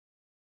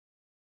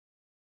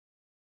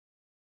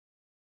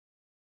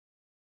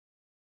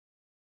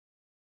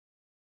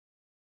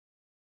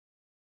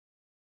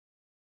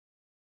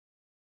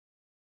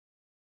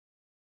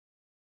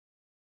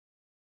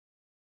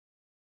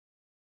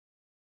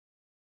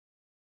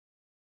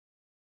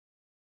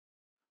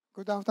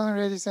Good afternoon,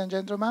 ladies and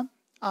gentlemen.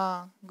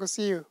 Good to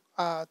see you.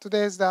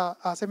 Today's the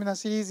seminar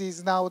series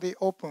is now the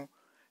open.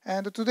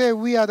 And today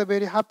we are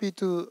very happy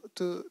to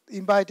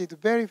invite the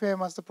very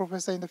famous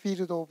professor in the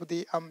field of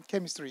the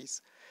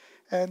chemistries.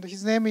 And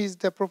his name is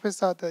the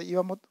Professor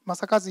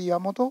Masakazu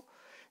IWAMOTO.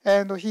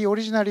 And he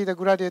originally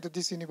graduated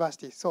this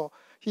university. So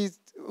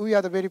we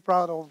are very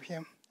proud of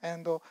him.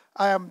 And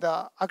I am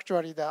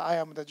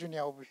the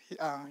junior of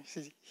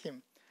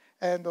him.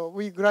 And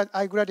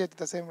I graduated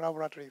the same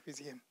laboratory with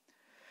him.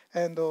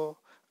 And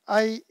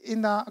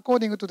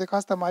according to the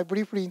custom, I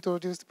briefly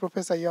introduced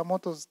Professor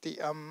Iwamoto's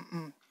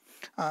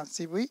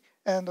CV,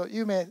 and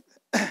you may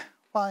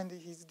find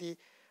his CV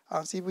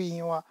in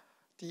your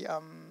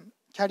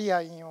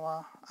career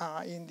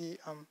in the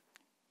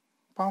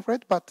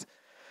pamphlet. But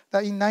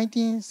in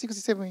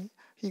 1967,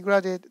 he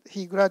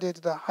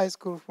graduated the high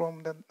school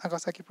from the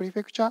Nagasaki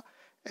Prefecture,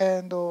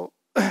 and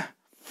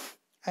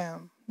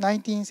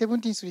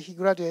 1973 he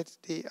graduated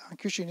the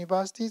Kyushu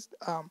University's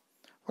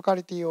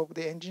Faculty of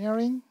the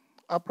Engineering,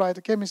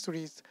 Applied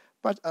Chemistry,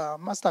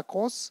 master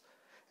course,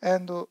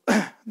 and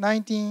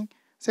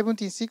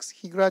 1976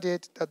 he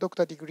graduated the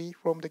doctor degree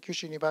from the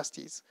Kyushu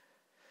universities.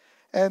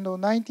 And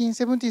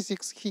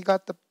 1976 he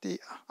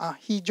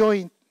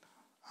joined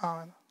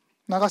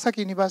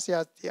Nagasaki University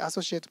as the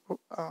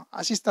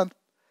assistant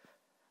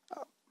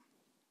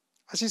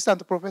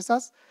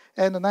professors.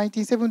 And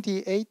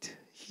 1978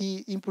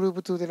 he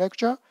improved to the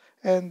lecturer,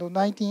 and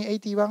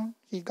 1981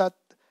 he got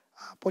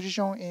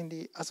position in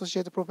the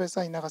associate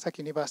professor in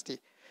Nagasaki University.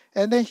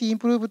 And then he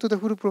improved to the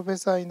full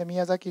professor in the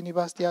Miyazaki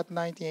University at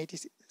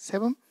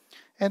 1987,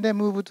 and then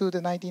moved to the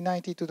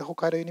 1990 to the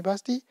Hokkaido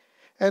University.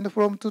 And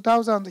from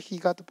 2000, he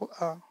got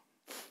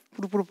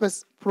full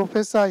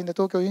professor in the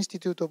Tokyo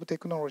Institute of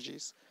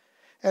Technologies.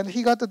 And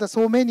he got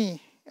so many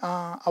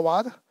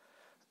awards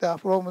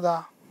from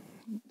the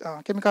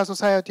Chemical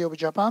Society of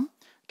Japan,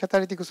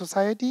 Catalytic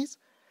Societies,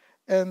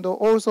 and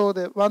also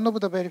one of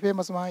the very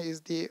famous one is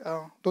the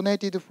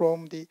donated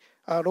from the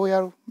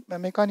Royal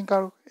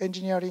Mechanical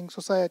Engineering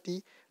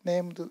Society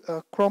named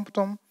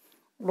Crompton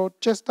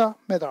Rochester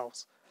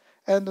Medals.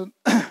 And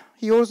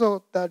he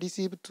also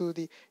received to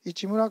the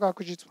Ichimura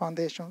Gakujutsu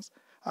Foundation's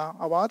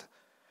award.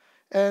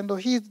 And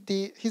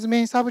his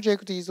main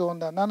subject is on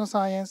the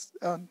nanoscience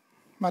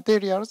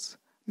materials,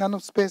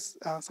 nanospace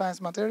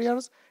science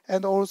materials,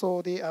 and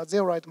also the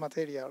zeolite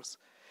materials.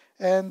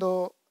 And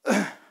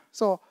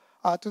so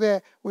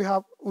today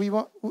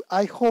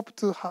I hope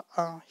to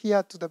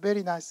hear the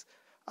very nice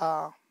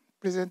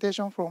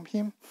presentation from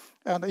him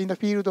and in the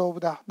field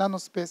of the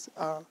nanospace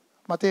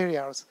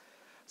materials.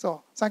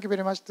 So thank you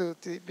very much to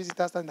visit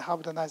us and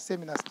have the nice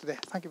seminars today.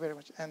 Thank you very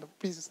much, and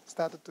please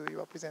start to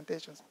your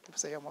presentations,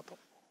 Professor Iwamoto.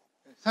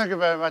 Thank you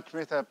very much,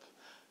 Mr.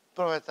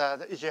 Professor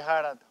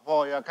Ishihara,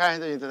 for your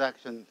kind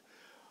introduction.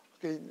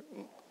 Okay.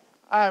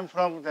 I am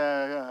from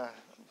the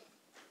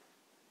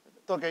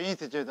Tokyo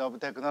Institute of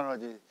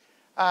Technology.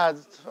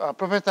 As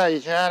Professor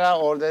Ishihara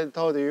already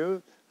told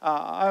you,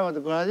 I was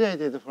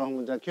graduated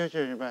from the Kyushu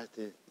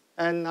University,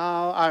 and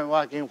now I'm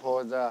working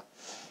for the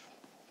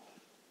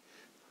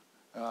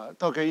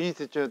Tokyo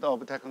Institute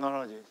of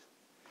Technology.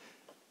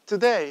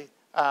 Today,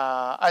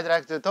 I'd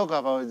like to talk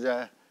about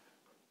the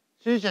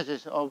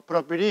synthesis of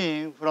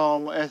propylene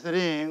from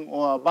ethylene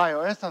or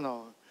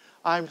bioethanol.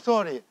 I'm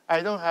sorry,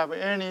 I don't have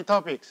any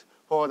topics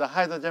for the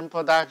hydrogen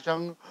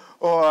production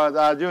or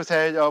the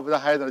usage of the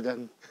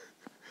hydrogen.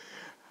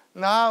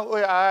 Now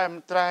I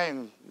am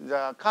trying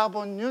the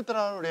carbon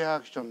neutral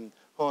reaction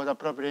for the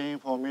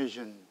propylene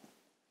formation.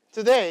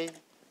 Today,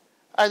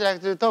 I'd like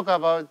to talk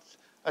about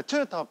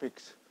two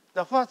topics.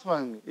 The first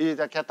one is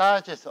the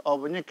catalysis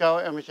of nickel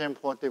emission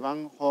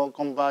 41 for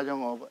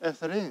conversion of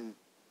ethylene.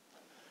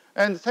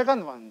 And the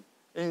second one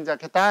is the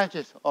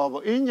catalysis of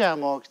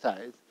indium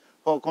oxide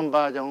for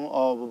conversion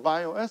of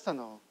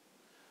bioethanol.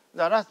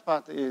 The last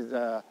part is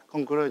the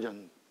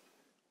conclusion.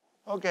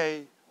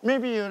 Okay,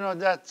 maybe you know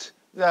that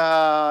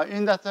the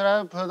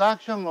industrial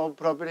production of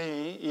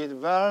propylene is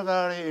very,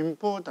 very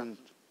important.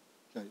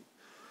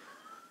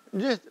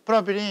 This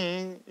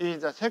propylene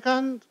is the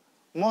second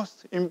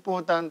most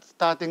important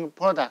starting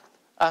product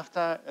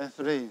after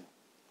ethylene.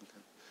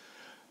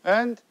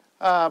 And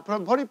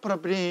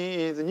polypropylene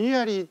is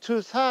nearly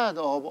 2/3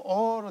 of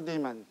all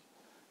demand.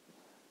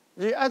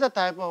 The other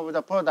type of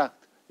the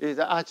product is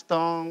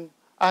acetone,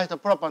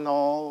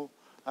 isopropanol,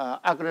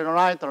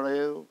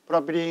 acrylonitrile,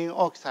 propylene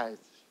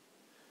oxides.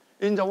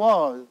 In the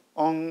world,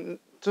 on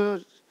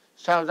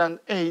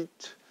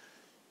 2008,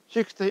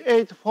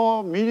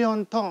 68.4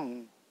 million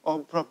tons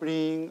of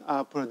propylene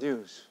are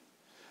produced.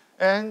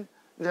 And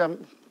the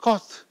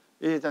cost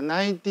is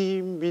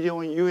 $90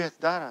 billion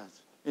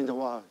in the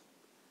world.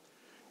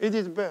 It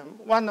is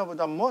one of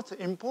the most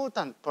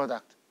important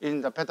products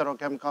in the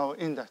petrochemical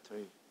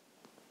industry.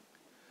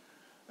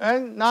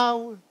 And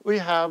now we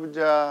have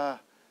the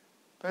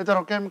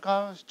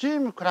petrochemical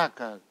steam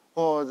cracker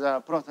for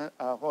the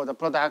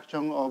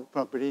production of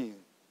propylene.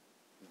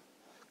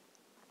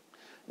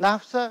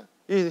 Naphtha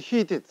is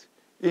heated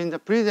in the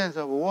presence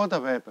of water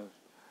vapor,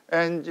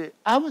 and the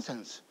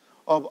absence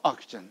of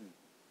oxygen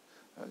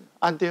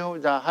until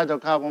the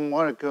hydrocarbon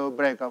molecule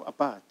break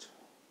apart.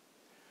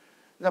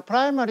 The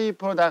primary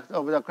product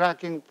of the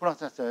cracking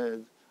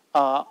processes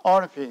are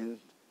olefins,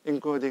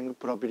 including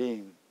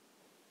propylene.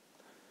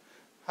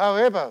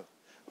 However,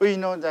 we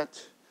know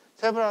that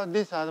several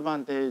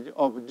disadvantages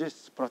of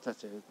these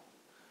processes.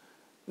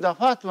 The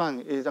first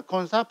one is the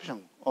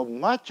consumption of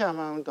much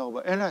amount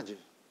of energy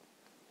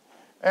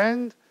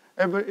and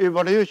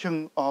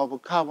evolution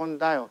of carbon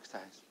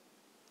dioxide.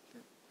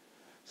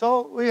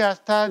 So we are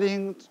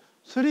studying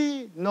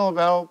three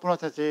novel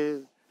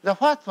processes. The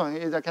first one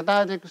is the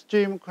catalytic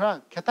steam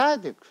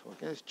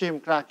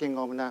cracking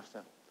of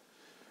naphtha.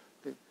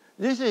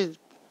 This is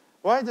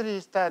widely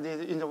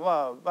studied in the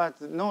world,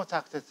 but no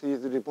success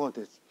is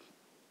reported.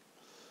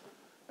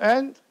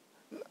 And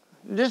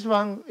this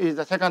one is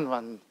the second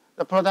one,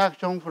 the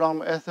production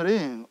from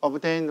ethylene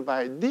obtained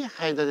by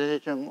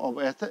dehydration of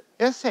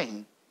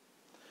ethane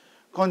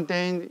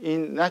contained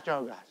in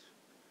natural gas.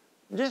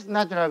 This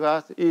natural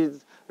gas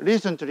is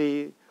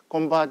recently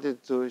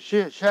converted to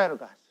shale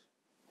gas.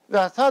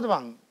 The third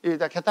one is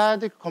the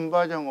catalytic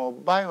conversion of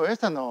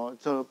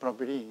bioethanol to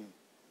propylene.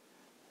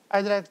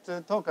 I'd like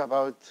to talk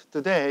about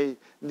today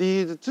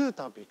these two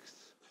topics.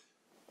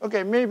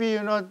 Okay, maybe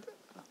you know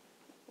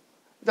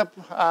the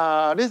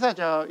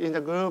researcher in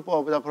the group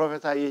of the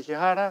Professor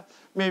Ishihara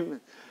maybe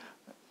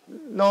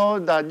know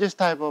that this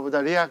type of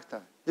the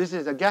reactor. This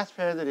is a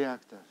gas-fed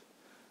reactor.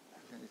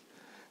 Okay.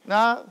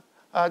 Now,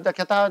 the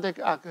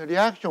catalytic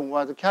reaction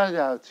was carried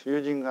out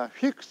using a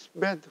fixed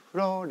bed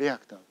flow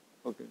reactor,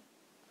 okay,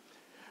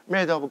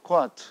 made of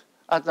quartz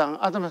at an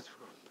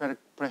atmospheric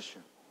pressure.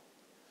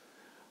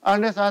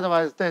 Unless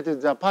otherwise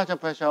stated, the partial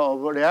pressure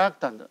of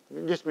reactant,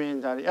 this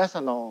means that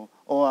ethanol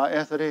or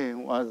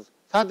ethylene was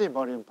 30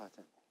 volume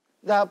percent.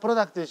 The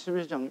product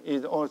distribution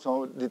is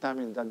also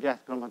determined the gas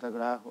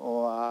chromatograph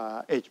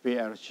or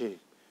HPLC.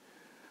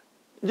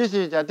 This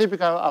is a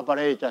typical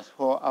apparatus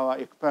for our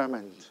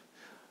experiment.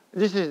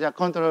 This is the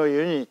control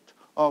unit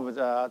of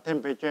the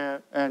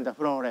temperature and the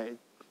flow rate.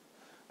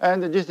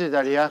 And this is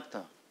the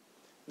reactor.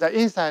 The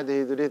inside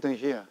is written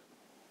here.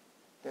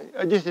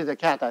 Okay. This is the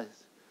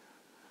catalyst.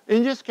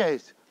 In this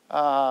case,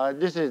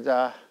 this is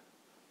the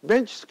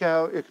bench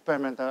scale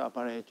experimental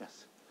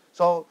apparatus.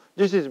 So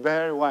this is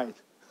very wide.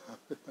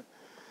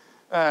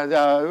 And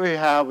we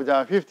have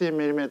the 50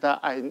 millimeter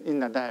in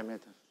the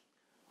diameter.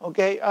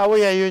 Okay,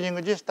 we are using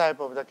this type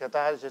of the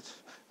catalysis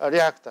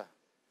reactor.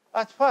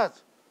 At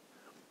first,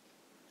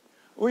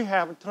 we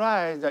have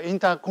tried the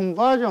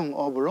interconversion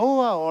of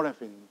lower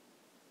olefins.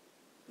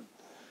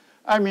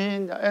 I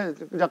mean,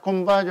 the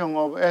conversion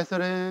of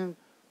ethylene,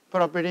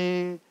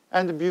 propylene,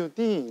 and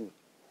butene.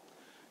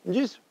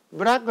 This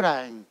black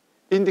line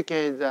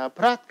indicates the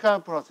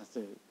practical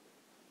processes.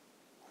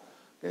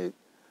 Okay.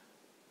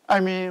 I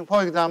mean,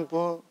 for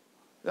example,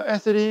 the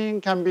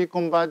ethylene can be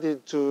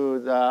converted to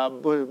the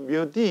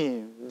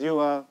butene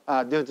due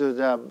to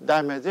the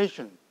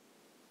dimerization.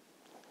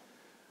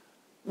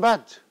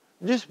 But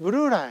this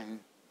blue line,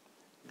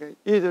 okay,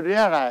 is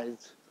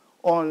realized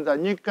on the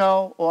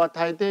nickel or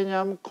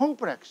titanium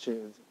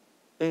complexes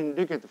in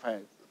liquid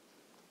phase.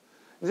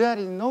 There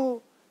is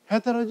no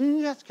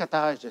heterogeneous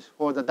catalysis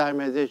for the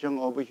dimerization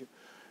of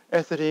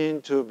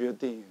ethylene to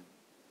butene.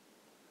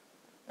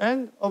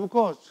 And of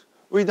course,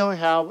 we don't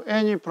have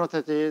any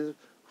processes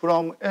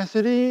from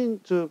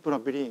ethylene to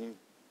propylene.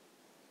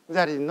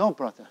 There is no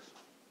process.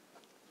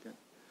 Okay.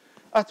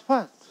 At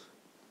first,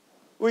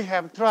 we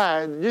have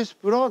tried this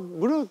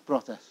blue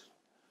process.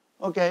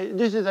 Okay,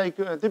 this is a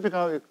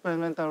typical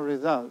experimental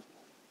result.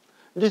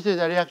 This is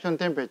the reaction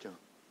temperature.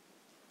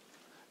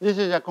 This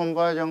is a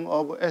conversion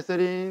of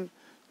ethylene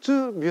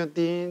to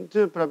butene,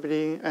 to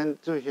propylene,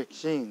 and to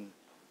hexene.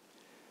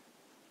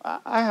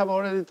 I have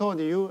already told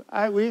you,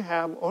 we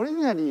have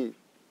originally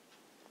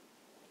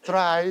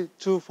tried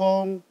to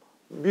form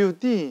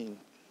butene.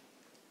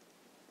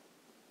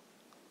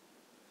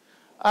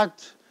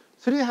 At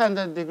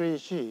 300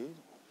 degrees C,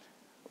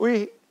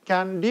 we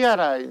can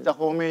realize the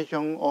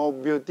formation of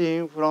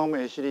butene from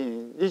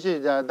ethylene. This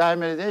is the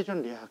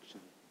dimerization reaction.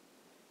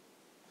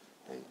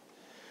 Okay.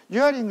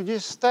 During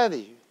this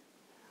study,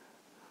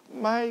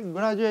 my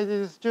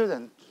graduated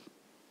student,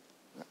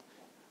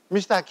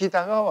 Mr.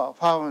 Kitagawa,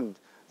 found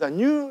the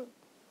new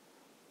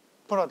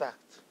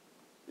product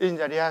in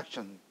the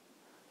reaction.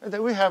 And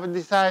we have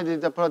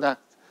decided the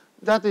product,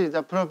 that is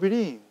the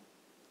propylene.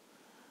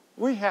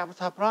 We have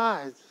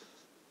surprised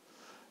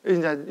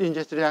in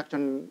this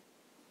reaction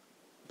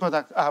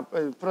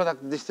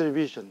product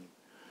distribution.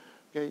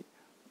 Okay?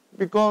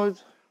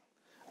 Because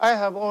I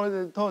have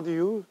already told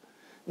you,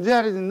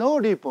 there is no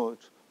report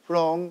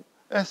from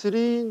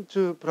ethylene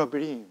to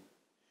propylene.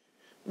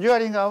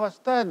 During our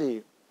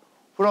study,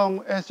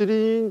 from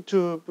ethylene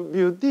to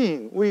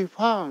butene, we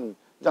found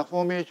the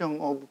formation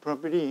of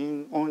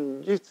propylene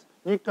on this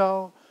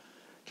nickel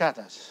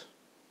catalyst.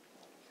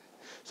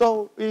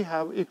 So we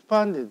have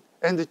expanded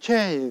and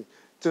changed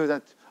to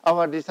that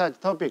our research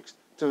topics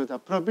to the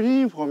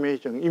propylene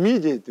formation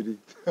immediately.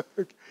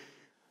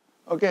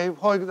 Okay,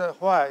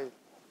 why?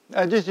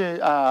 This is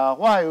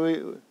why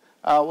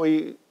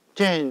we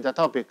change the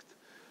topic.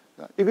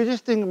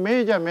 Existing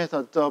major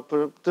method to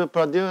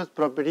produce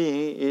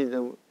propylene is,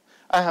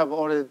 I have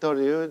already told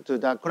you, to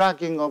the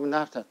cracking of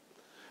naphtha.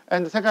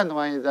 And the second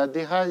one is the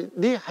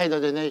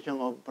dehydrogenation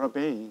of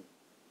propane.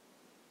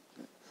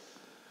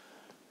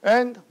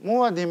 And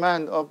more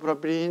demand of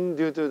propylene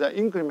due to the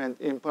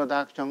increment in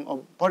production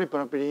of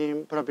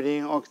polypropylene,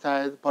 propylene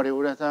oxide,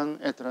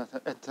 polyurethane,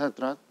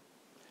 etc.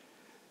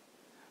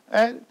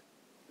 And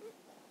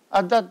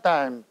at that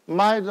time,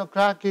 mild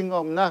cracking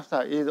of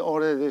naphtha is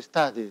already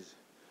studied.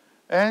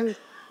 And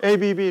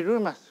ABB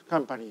Loomis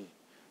company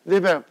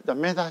developed the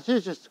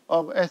metathesis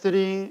of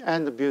ethylene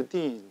and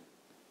butene.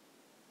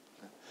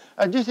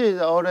 This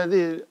is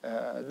already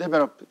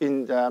developed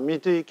in the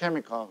Mitsui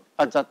Chemical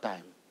at that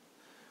time.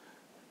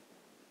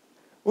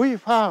 We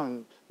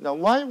found the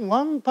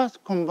one-pass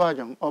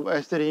conversion of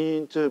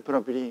ethylene to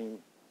propylene.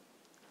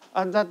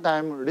 At that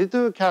time,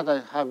 little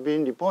catalysts have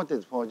been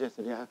reported for this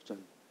reaction.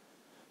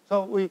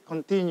 So we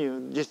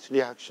continue this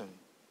reaction.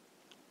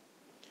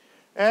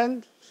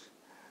 And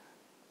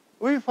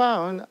we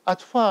found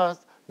at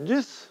first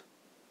this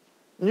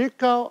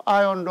nickel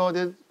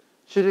ion-loaded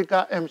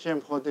silica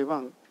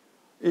MCM41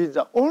 is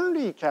the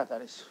only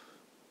catalyst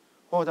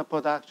for the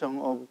production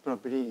of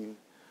propylene.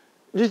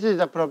 This is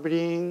the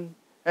propylene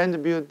and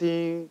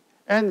butene,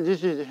 and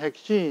this is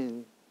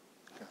hexene.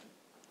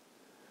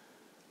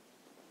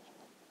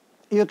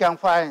 You can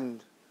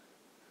find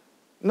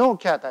no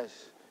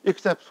catalyst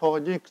except for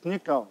this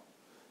nickel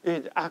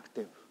is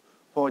active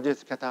for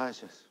this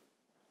catalysis.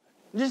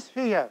 This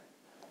figure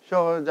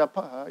shows the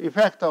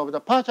effect of the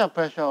partial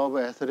pressure of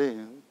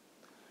ethylene.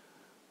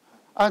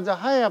 At the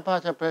higher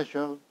partial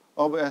pressure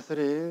of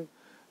ethylene,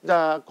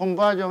 the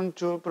conversion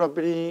to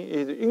propylene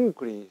is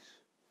increased.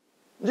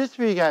 This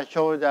figure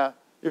shows the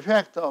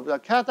effect of the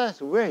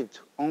catalyst weight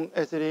on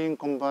ethylene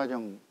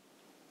conversion.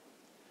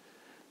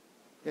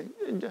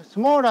 The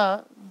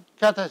smaller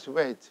catalyst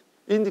weight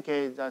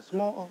indicates the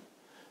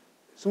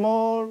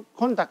small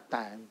contact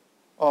time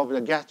of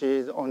the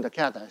gases on the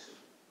catalyst.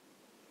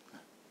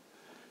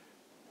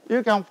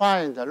 You can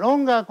find the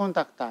longer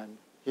contact time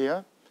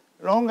here.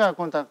 Longer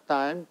contact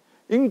time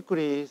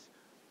increase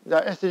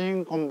the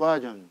ethylene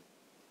conversion.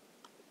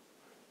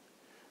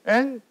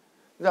 And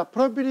the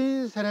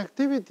propylene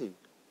selectivity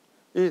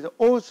is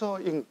also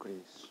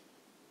increased.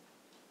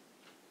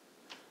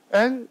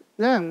 And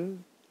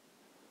then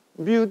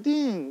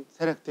butene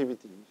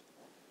selectivity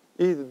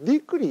is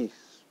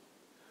decreased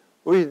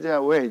with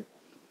the weight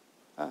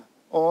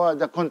or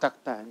the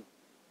contact time.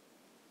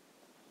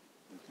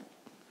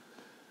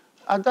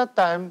 At that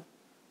time,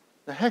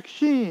 the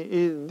hexene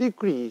is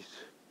decreased.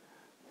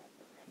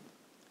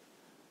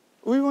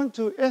 We want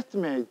to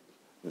estimate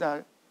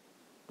the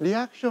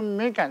reaction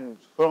mechanisms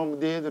from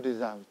these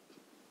results.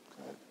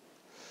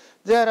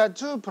 There are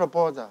two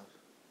proposals.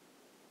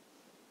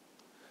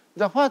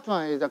 The first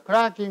one is the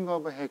cracking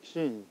of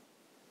hexene.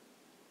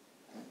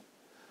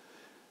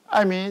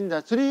 I mean,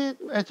 the three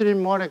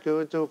ethylene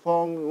molecules to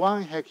form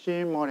one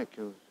hexene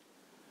molecule.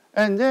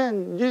 And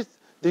then this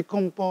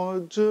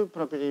decompose to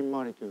propylene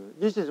molecule.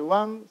 This is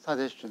one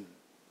suggestion.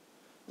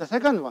 The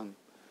second one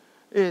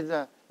is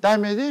the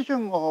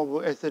dimerization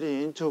of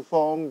ethylene to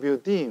form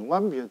butene,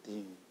 one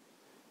butene.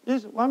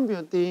 This one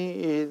butene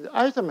is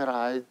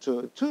isomerized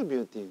to two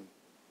butene.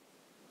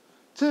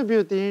 Two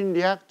butene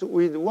react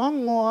with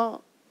one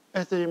more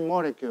ethylene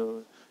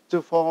molecule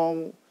to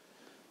form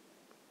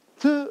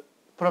two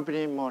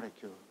propylene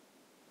molecules.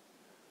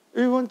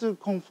 We want to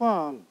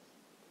confirm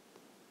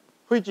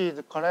which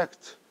is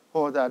correct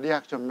for the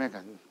reaction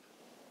mechanism.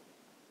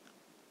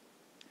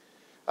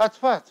 At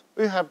first,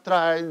 we have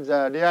tried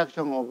the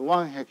reaction of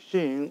one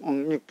hexene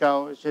on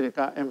nickel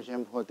silica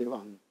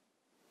MCM41.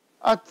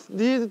 At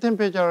this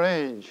temperature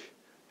range,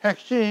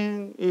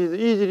 hexene is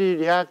easily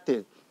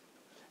reacted,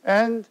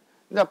 and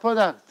the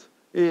product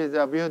is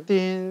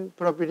butene,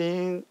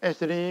 propylene,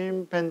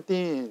 ethylene,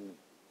 pentene.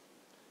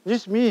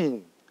 This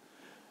means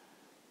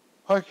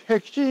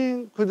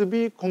hexene could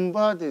be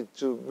converted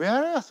to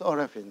various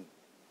olefins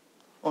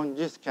on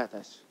this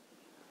catalyst.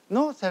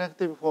 No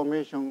selective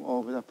formation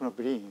of the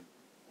propylene.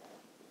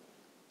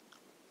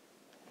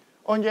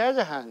 On the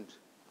other hand,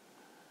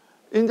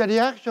 in the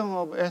reaction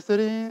of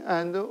ethylene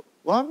and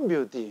one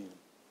butene,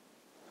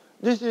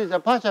 this is the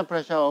partial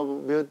pressure of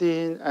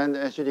butene and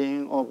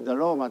ethylene of the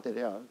raw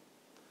material.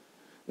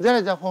 There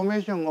is a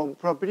formation of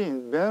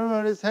propylene, very,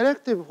 very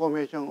selective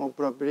formation of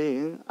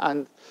propylene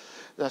and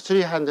the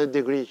 300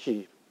 degrees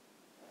C.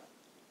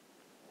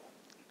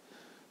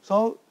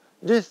 So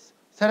this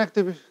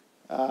selective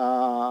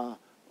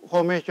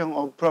formation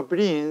of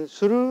propylene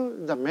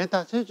through the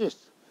metathesis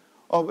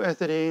of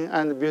ethylene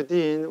and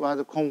butene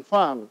was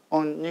confirmed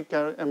on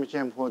nickel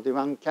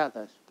MCM41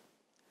 catalyst.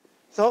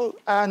 So,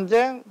 and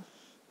then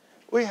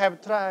we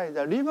have tried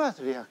the reverse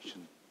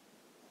reaction.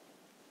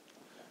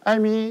 I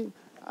mean,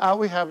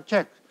 we have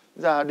checked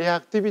the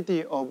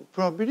reactivity of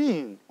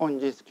propylene on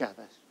this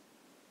catalyst.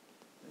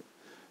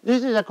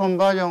 This is a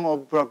conversion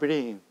of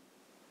propylene.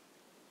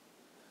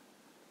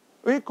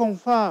 we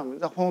confirm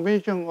the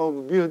formation of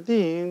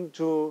butene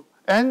to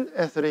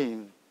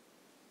N-ethylene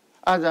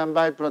as a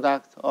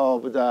byproduct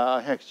of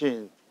the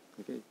hexene.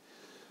 Okay.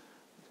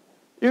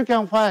 You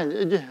can find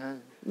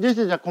this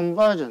is a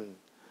conversion.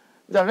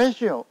 The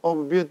ratio of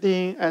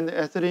butene and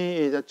ethylene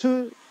is a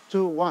 2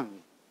 to 1.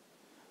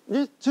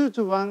 This 2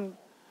 to 1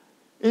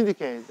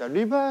 indicates the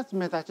reverse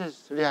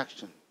metathesis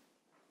reaction.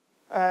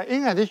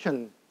 In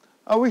addition,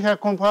 we have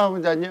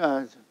confirmed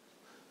the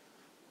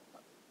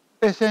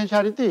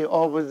essentiality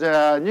of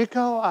the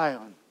nickel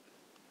ion.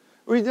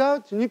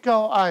 Without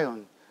nickel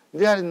ion,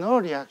 there is no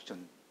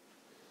reaction.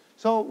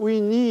 So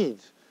we need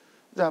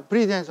the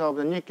presence of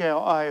the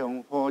nickel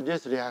ion for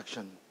this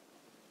reaction.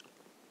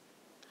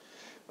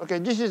 Okay,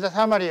 this is the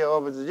summary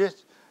of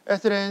this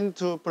ethylene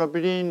to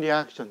propylene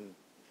reaction.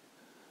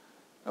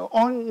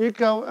 On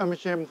nickel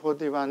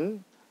MCM41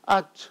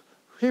 at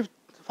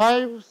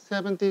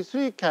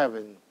 573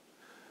 Kelvin,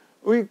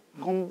 we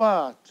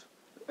convert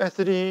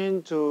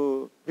ethylene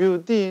to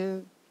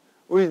butene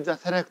with the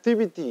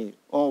selectivity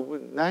of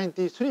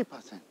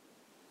 93%.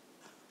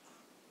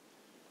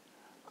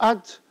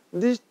 At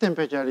this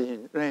temperature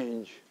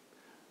range,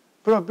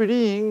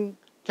 propylene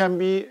can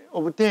be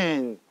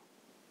obtained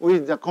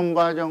with the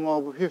conversion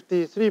of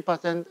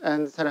 53%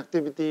 and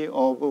selectivity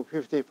of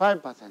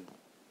 55%.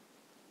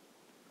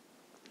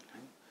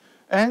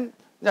 And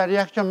the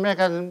reaction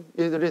mechanism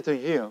is written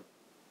here.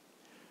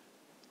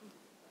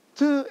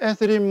 2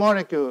 ethylene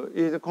molecule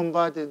is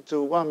converted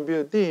to 1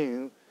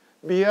 butene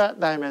via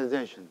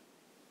dimerization.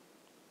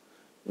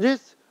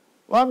 This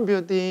 1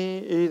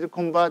 butene is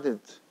converted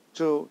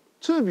to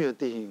 2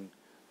 butene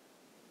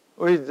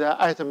with the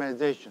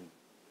isomerization.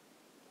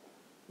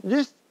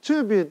 This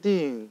 2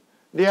 butene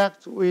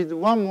reacts with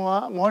one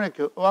more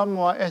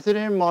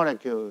ethylene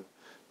molecule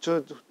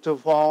to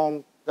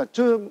form the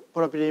 2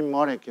 propylene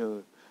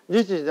molecule.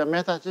 This is the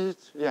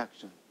metathesis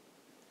reaction.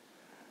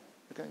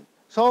 Okay.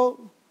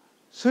 So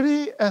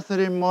 3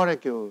 ethylene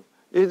molecule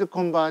is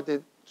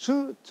converted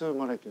to 2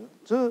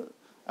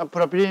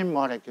 propylene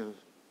molecules.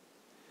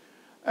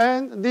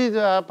 And these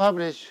are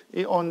published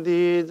on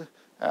these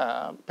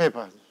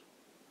papers.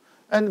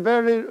 And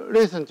very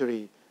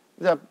recently,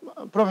 the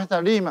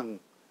Professor Lehman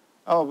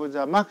of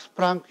the Max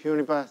Planck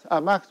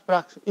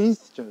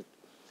Institute,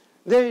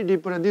 they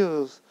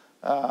reproduce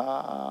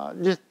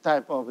this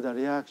type of the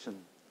reaction.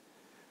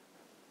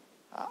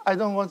 I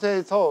don't want to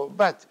say so,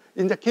 but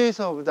in the case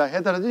of the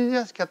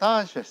heterogeneous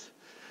catalysis,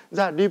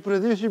 the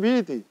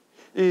reproducibility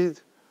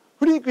is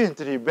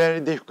frequently very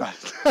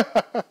difficult.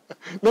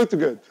 Not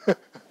good.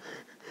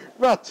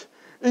 But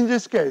in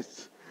this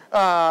case,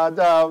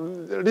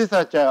 the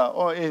researcher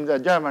in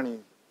Germany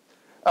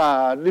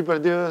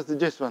reproduced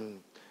this one.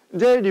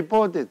 They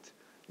reported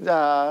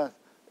the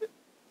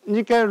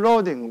nickel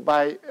loading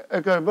by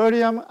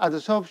equilibrium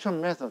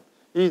adsorption method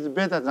is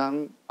better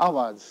than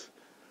ours.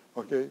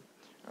 Okay.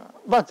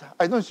 But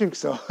I don't think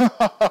so.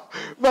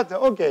 But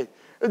okay,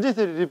 this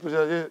is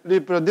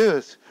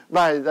reproduced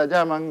by the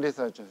German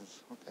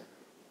researchers. Okay.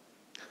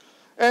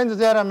 And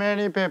there are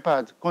many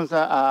papers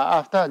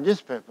after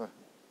this paper.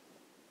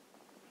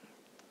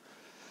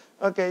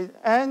 Okay,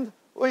 and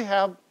we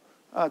have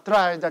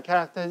tried the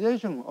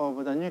characterization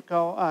of the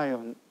nickel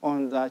ion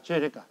on the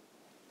silica.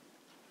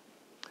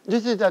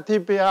 This is the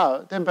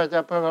TPR,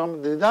 temperature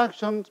program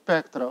reduction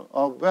spectrum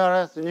of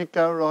various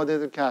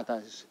nickel-loaded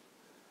catalysts.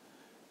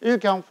 You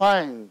can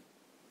find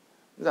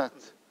that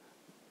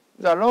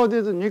the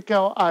loaded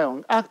nickel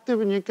ion, active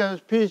nickel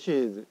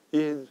species,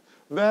 is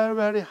very,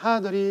 very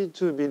hardly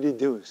to be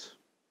reduced.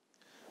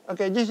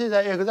 Okay, this is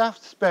the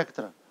exact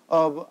spectrum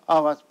of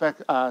our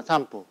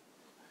sample.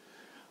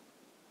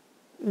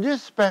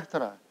 This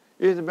spectra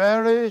is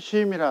very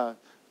similar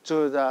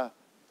to the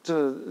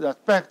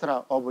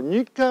spectra of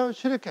nickel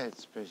silicate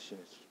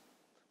species.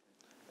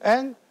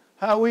 And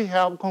we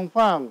have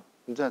confirmed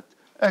that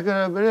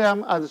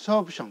equilibrium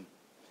adsorption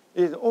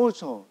is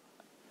also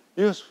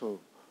useful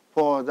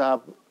for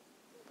the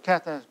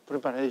catalyst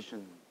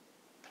preparation.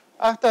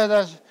 After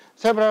the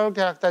several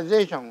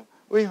characterizations,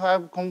 we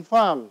have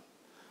confirmed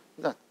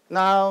that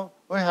now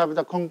we have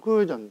the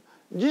conclusion.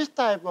 This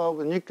type of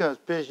nickel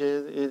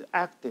species is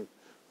active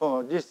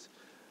for this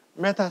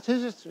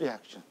metathesis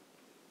reaction.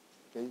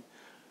 Okay.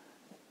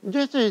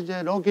 This is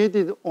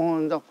located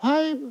on the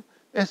 5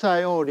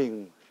 SiO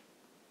ring.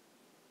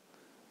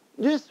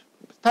 This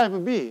type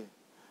B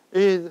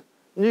is,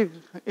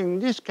 in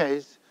this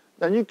case,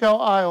 the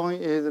nickel ion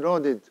is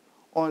loaded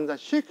on the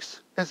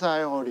 6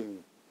 SiO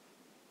ring.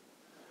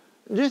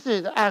 This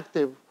is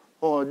active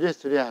for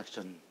this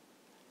reaction.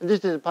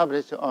 This is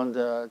published on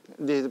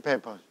these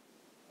papers.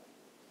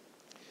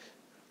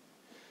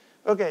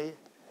 Okay,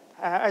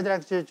 I'd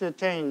like to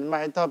change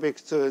my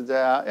topics to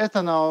the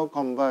ethanol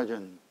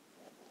conversion.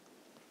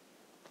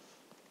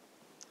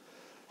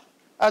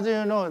 As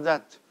you know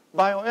that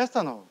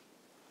bioethanol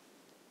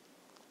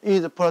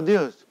is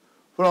produced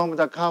from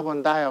the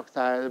carbon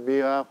dioxide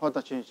via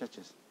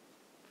photosynthesis.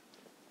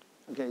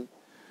 Okay,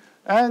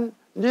 and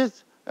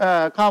this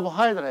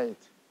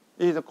carbohydrate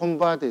is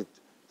converted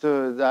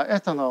to the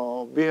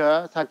ethanol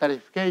via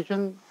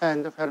saccharification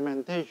and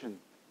fermentation.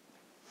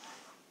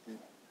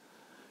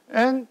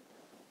 And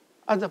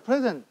at the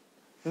present,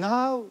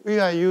 now we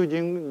are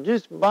using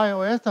this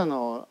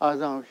bioethanol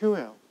as a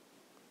fuel.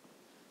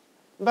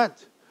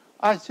 But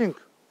I think,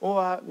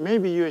 or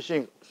maybe you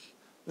think,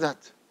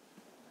 that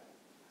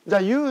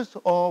the use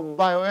of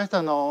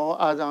bioethanol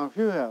as a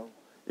fuel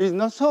is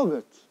not so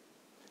good.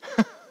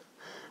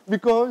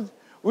 Because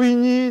we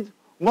need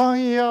 1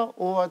 year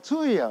or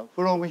 2 years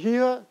from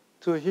here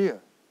to here.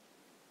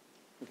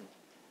 Okay.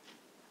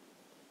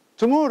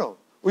 Tomorrow,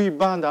 we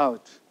burn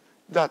out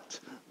that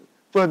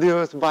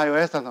produce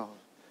bioethanol.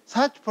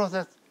 Such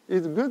process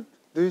is good.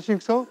 Do you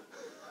think so?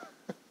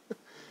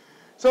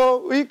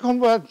 So we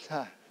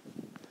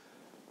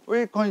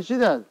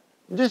consider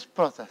this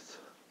process.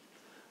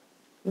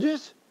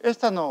 This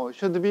ethanol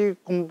should be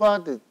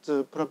converted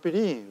to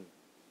propylene.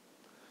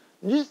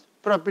 This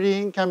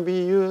propylene can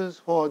be used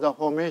for the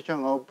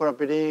formation of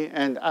propylene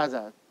and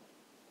others.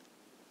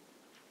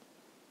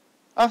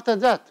 After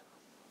that,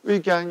 we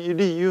can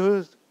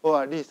reuse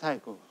or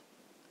recycle.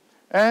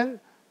 And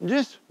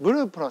this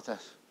blue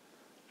process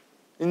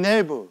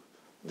enables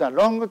the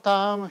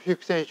long-term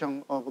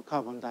fixation of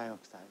carbon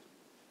dioxide.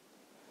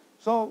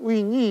 So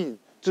we need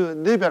to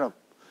develop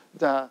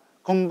the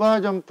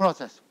conversion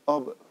process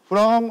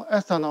from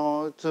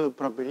ethanol to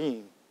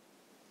propylene.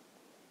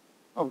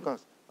 Of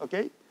course,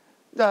 okay?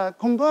 The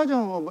conversion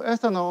of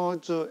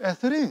ethanol to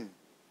ethylene,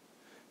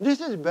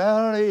 this is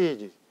very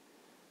easy.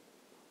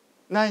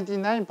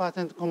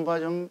 99%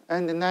 conversion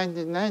and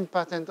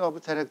 99%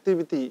 of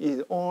selectivity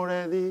is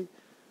already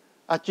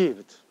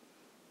achieved.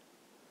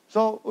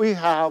 So we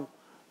have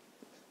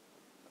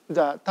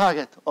the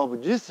target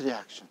of this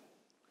reaction.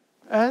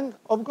 And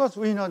of course,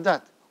 we know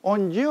that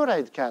on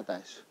zeolite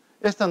catalyst,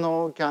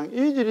 ethanol can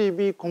easily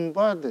be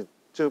converted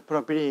to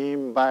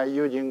propylene by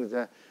using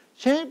the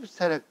shape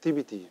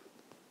selectivity.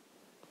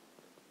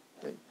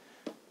 Okay.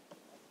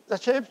 The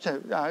shape,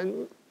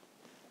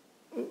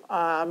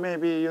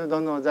 maybe you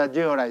don't know the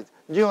zeolite.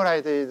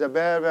 Zeolite is a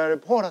very, very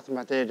porous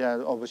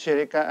material of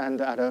silica and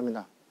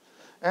alumina.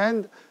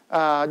 And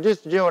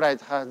this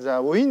zeolite has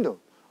a window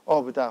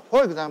of the,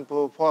 for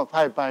example, for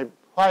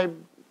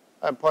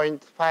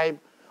 5.5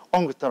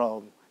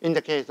 angstrom in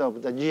the case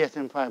of the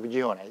GSM5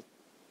 zeolite.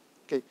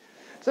 Okay.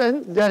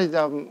 So there is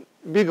a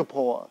big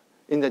pore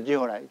in the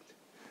zeolite.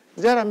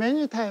 There are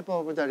many types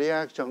of the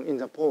reaction in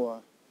the pore.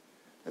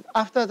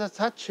 After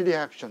such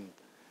reaction,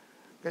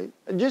 okay,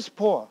 this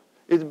pore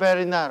is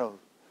very narrow.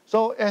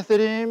 So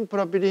ethylene,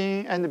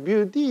 propylene, and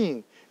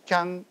butene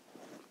can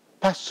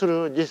pass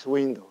through this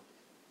window.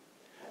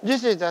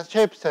 This is the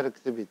shape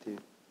selectivity.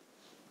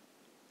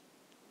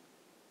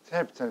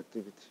 Shape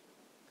selectivity.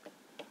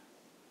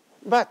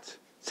 But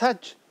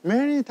such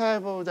many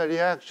types of the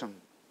reaction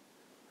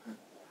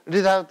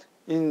result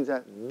in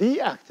the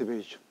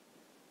deactivation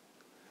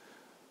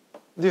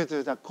due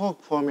to the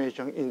cork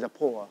formation in the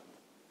pore.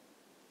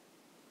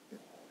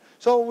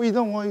 So we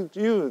don't want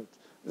to use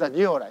the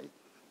zeolite.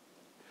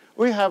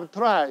 We have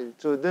tried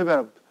to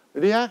develop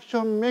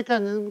reaction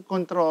mechanism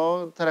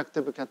control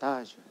selective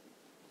catalysis.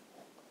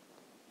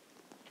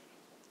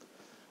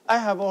 I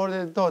have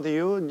already told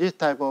you this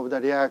type of the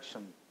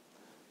reaction.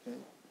 Okay.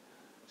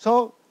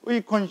 So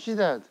we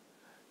considered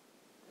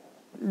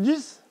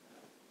this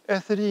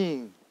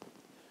ethylene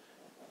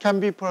can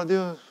be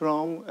produced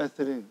from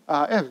ethylene,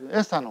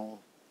 ethanol.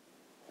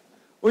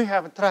 We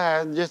have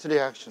tried this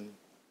reaction.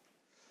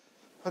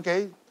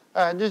 Okay,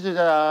 this is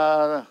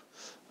a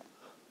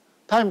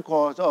time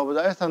course of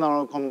the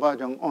ethanol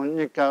conversion on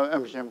nickel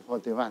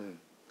MCM41.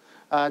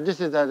 This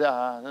is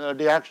the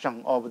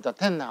reaction of the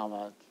 10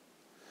 hours.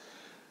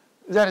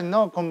 There is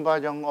no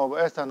conversion of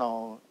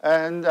ethanol,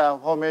 and the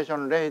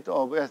formation rate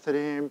of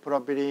ethylene,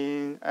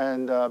 propylene,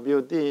 and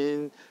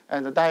butene,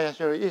 and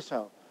diacetyl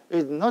ether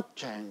is not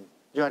changed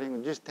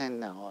during this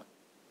 10 hours.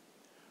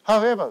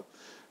 However,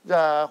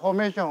 the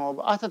formation of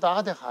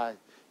acetaldehyde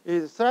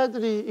is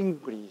slightly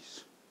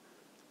increased.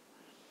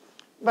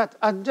 But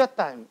at that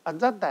time,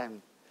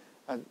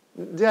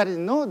 there is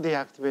no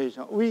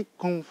deactivation. We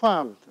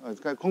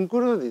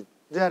concluded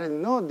there is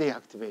no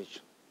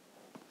deactivation.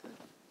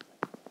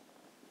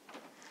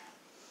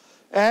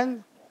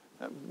 And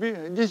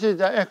this is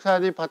the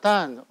XRD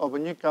pattern of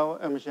nickel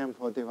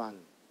MCM41,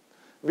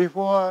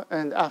 before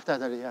and after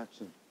the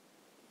reaction.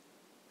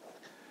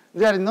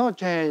 There is no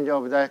change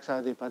of the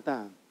XRD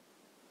pattern.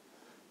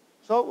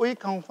 So we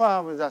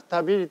confirm the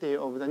stability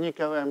of the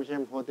nickel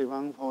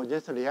MCM41 for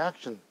this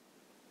reaction.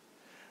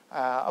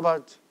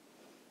 About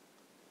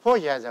 4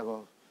 years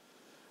ago,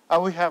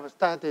 we have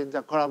started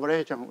the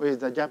collaboration with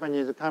the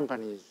Japanese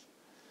companies,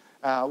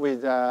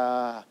 with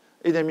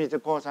Idemitsu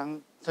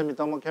Kosan,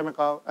 Sumitomo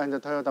Chemical, and the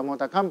Toyota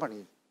Motor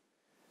Company.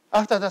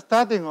 After the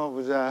starting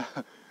of the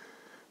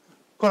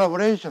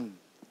collaboration,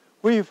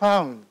 we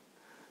found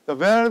the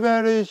very,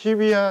 very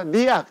severe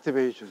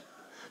deactivation.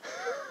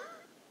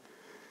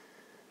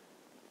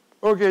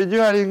 Okay,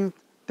 during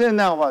 10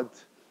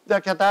 hours,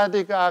 the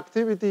catalytic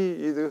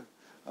activity is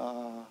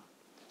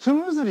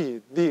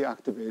smoothly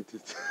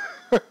deactivated.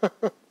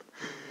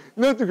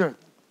 Not good.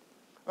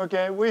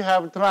 Okay, we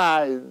have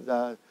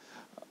tried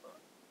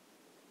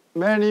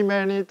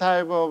many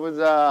type of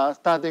the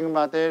starting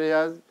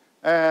materials,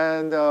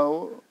 and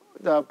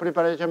the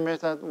preparation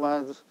method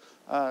was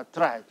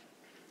tried.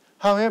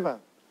 However,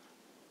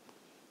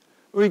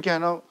 we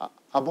cannot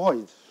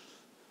avoid,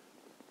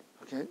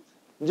 okay,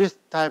 this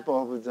type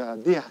of the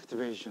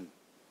deactivation.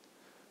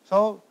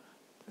 So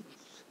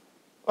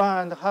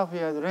 1.5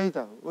 years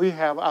later, we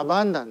have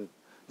abandoned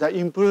the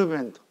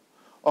improvement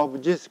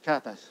of this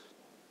catalyst.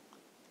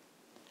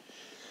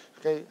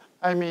 Okay,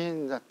 I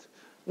mean that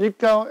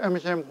nickel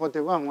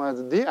MCM41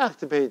 was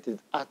deactivated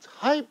at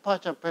high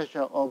partial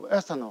pressure of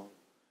ethanol.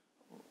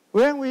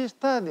 When we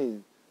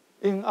studied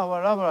in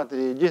our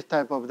laboratory this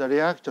type of the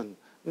reaction,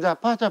 the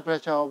partial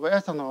pressure of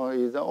ethanol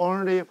is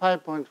only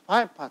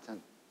 5.5%.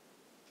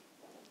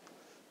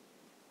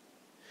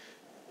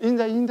 In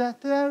the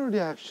industrial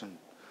reaction,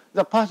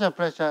 the partial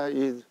pressure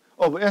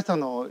of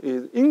ethanol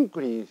is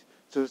increased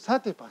to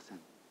 30%.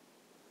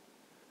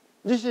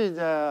 This is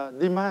the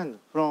demand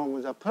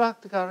from the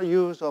practical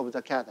use of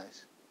the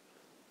catalyst.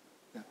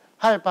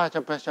 High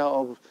partial pressure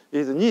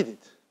is needed.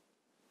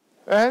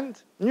 And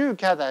new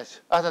catalysts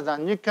other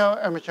than nickel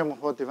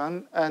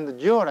MCM41 and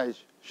zeolites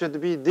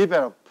should be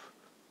developed,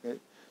 okay,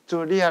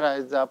 to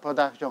realize the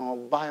production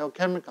of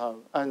biochemical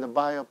and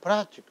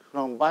bioplastic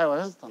from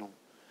bioethanol.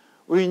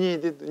 We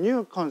needed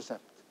new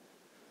concept.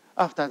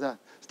 After the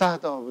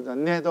start of the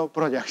NEDO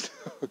project,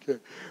 okay,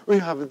 we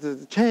have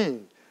to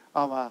change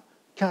our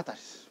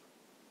catalyst.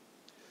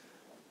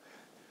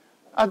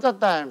 At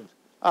that time,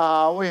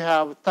 we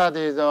have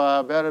studied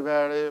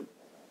very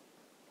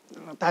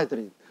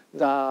tightly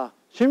the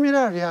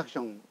similar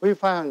reaction. We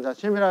found the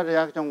similar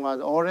reaction was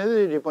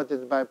already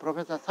reported by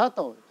Professor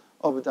Sato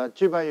of the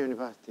Chiba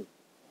University.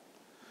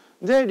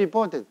 They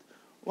reported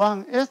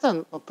one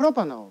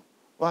propanol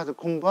was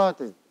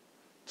converted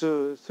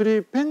to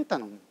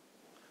 3-pentanol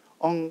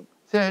on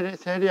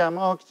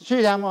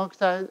cerium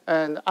oxide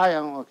and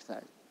iron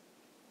oxide.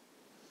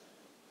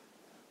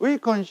 We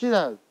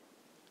considered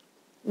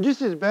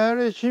this is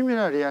very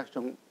similar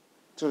reaction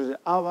to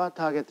our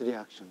target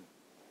reaction.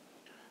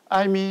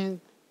 I mean,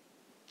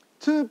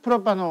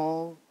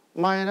 2-propanol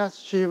minus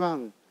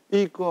C1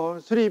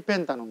 equals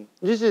 3-pentanol.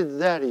 This is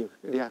their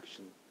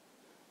reaction.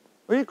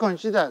 We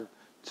considered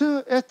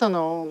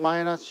 2-ethanol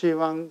minus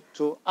C1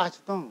 to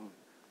acetone.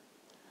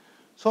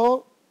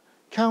 So,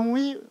 can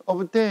we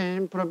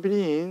obtain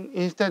propylene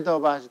instead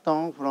of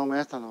acetone from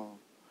ethanol?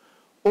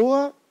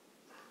 Or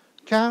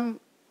can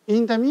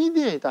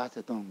intermediate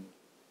acetone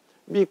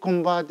be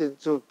converted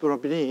to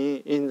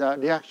propylene in the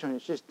reaction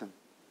system?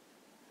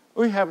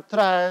 We have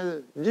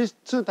tried these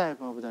two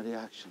types of the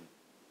reaction.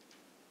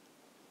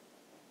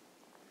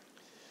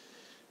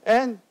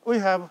 And we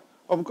have,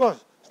 of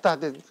course,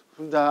 started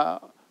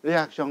the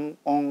reaction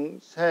on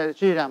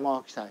cerium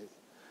oxide.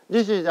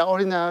 This is the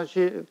original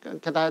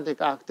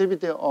catalytic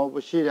activity of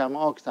cerium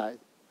oxide.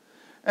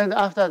 And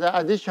after the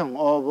addition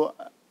of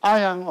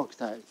iron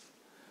oxide,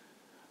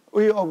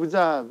 we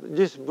observe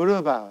this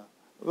blue bar.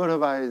 Blue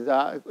bar is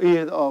the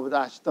yield of the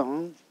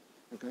acetone.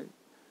 Okay.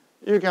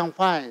 You can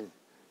find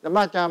the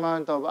much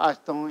amount of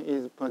acetone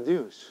is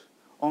produced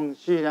on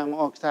cerium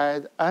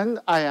oxide and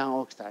iron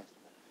oxide.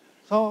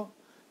 So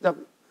the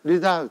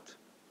result,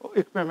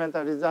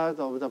 experimental result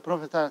of the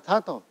Professor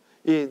Sato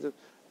is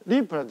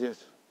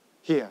reproduced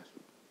here.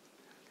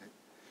 Okay.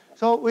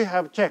 So we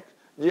have checked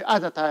the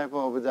other type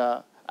of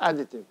the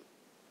additive.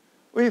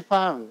 We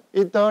found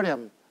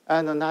yttrium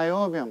and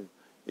niobium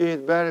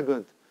is very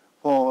good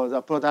for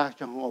the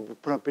production of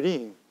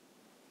propylene.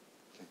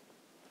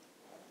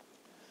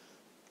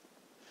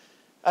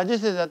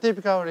 This is a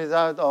typical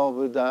result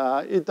of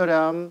the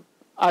yttrium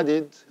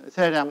added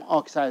cerium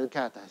oxide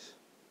catalyst.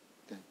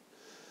 Okay.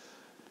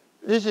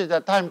 This is the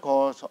time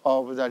course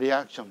of the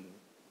reaction.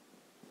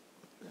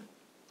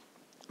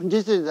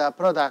 This is the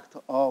product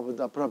of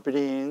the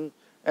propylene,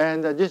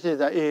 and this is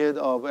the yield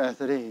of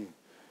ethylene.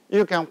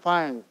 You can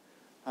find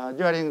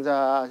during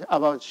the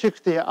about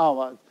 60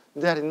 hours,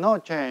 there is no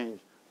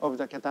change of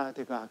the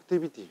catalytic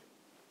activity.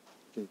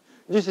 Okay.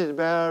 This is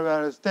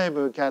very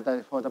stable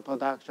catalyst for the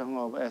production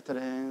of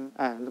ethylene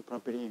and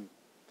propylene.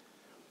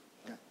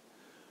 Okay.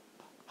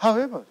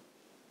 However,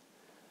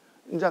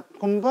 the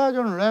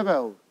conversion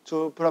level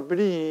to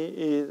propylene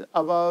is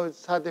about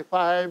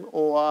 35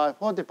 or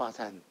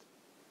 40%.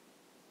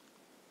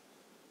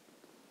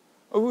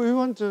 We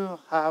want to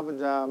have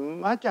the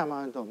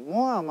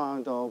more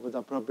amount of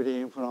the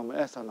propylene from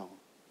ethanol.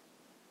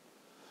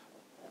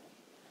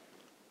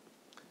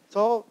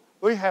 So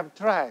we have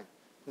tried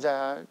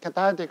the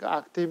catalytic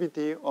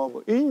activity of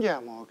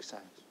indium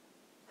oxide.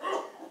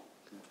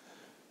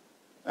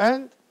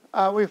 And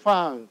we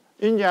found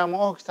indium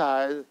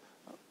oxide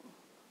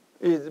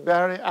is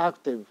very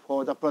active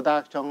for the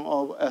production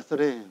of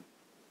ethylene.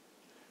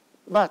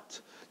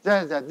 But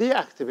there is a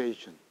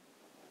deactivation.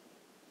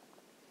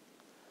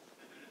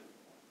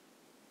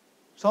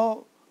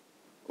 So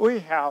we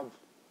have,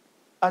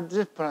 at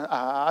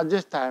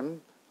this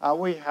time,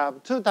 we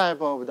have two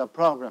types of the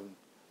problem.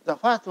 The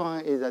first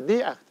one is the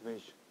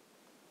deactivation.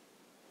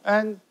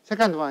 And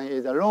second one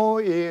is the low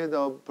yield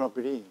of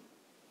propylene.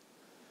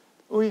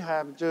 We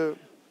have to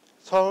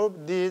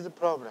solve these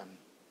problems.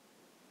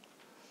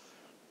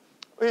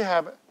 We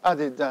have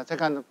added the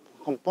second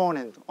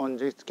component on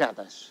this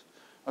catalyst.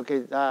 Okay,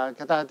 the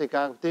catalytic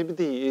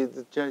activity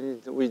is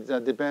changed with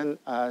the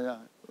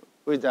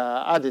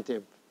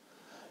additive.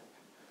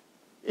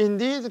 In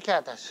these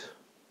catalysts,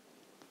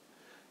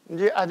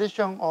 the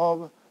addition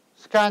of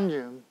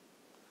scandium,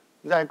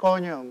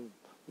 zirconium,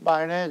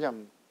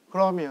 magnesium,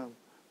 chromium,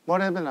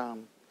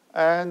 molybdenum,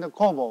 and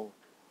cobalt,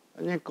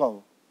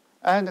 nickel,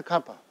 and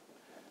copper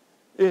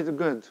is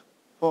good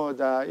for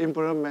the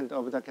improvement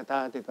of the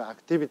catalytic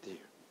activity.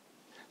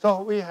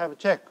 So we have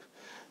checked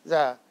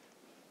the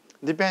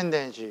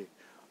dependency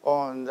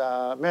on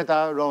the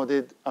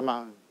metal-loaded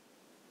amount.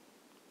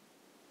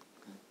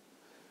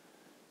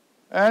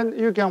 And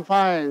you can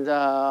find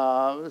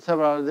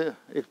several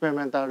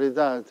experimental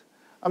results.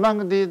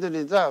 Among these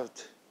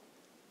results,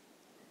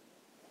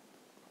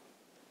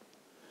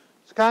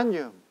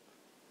 scandium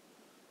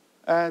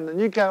and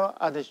nickel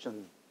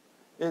addition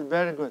is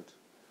very good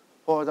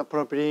for the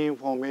propylene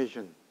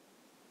formation.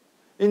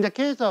 In the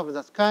case of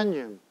the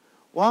scandium,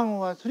 1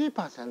 or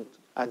 3%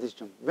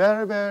 addition,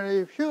 very,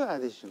 very few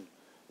addition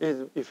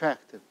is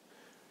effective.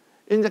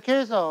 In the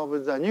case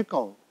of the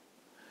nickel,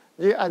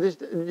 the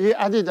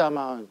added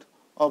amount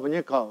of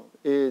nickel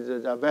is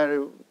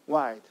very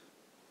wide.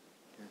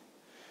 Okay.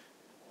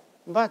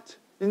 But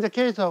in the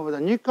case of the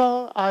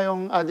nickel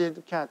ion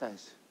added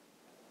catalyst,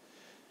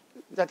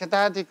 the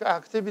catalytic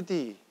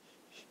activity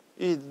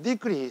is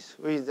decreased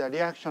with the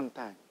reaction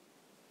time.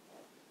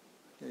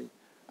 Okay.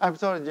 I'm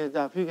sorry,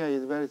 the figure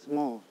is very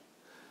small.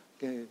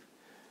 Okay.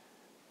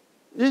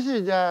 This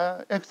is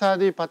the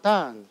XRD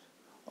pattern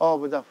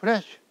of the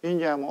fresh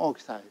indium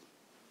oxide.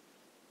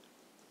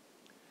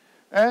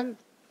 And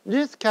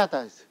this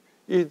catalyst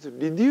is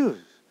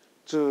reduced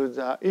to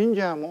the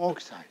indium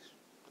oxide,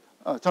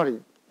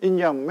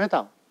 indium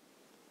metal.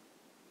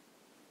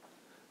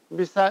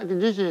 Besides,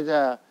 this is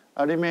the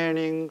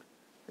remaining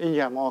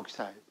indium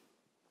oxide.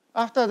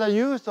 After the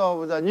use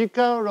of the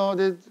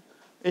nickel-loaded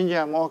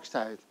indium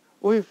oxide,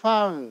 we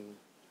found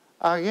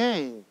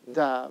again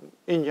the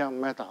indium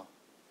metal.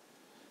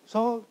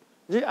 So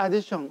the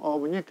addition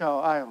of nickel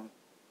ion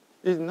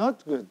is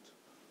not good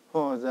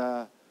for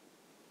the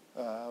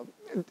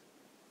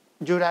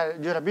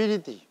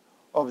durability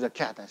of the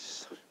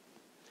catalyst.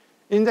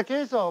 In the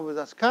case of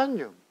the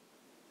scandium,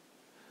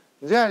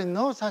 there is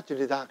no such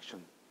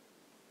reduction.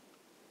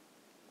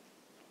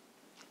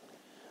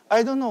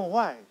 I don't know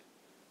why,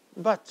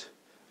 but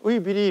we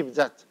believe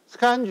that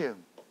scandium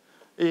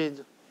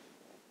is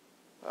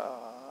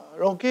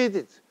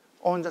located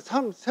on the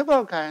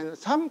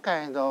some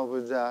kind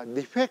of the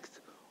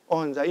defect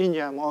on the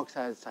indium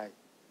oxide side,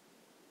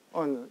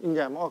 on the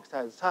indium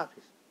oxide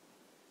surface.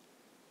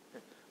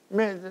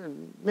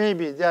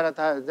 Maybe there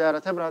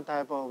are several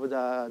types of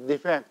the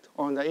defect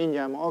on the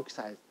indium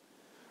oxide.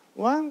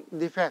 One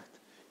defect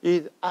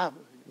is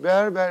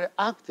very, very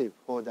active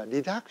for the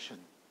reduction.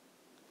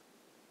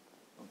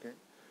 Okay.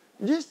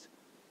 This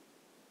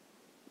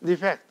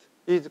defect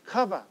is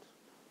covered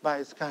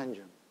by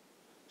scandium.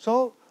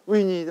 So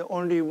we need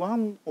only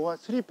 1 or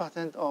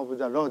 3% of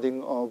the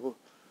loading of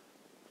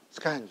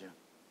scandium.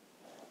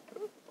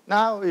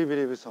 Now we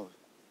believe so.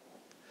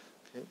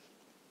 Okay.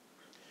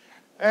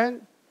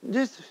 And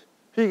this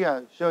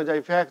figure shows the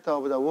effect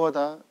of the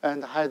water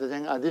and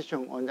hydrogen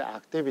addition on the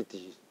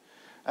activities.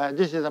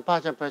 This is the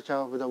partial pressure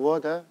of the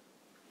water,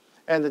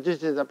 and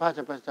this is the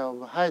partial pressure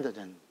of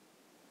hydrogen.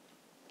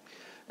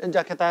 And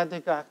the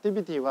catalytic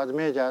activity was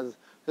measured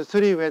the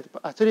 3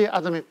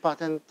 atomic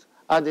percent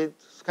added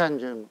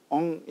scandium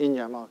on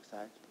indium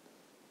oxide.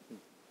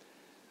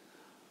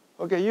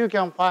 Okay, you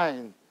can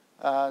find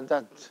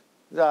that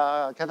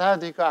the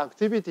catalytic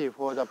activity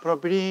for the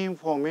propylene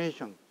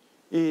formation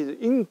is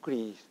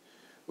increased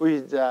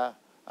with the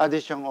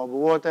addition of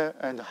water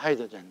and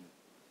hydrogen.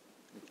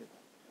 Okay.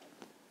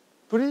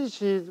 Please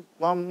see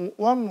one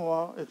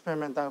more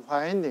experimental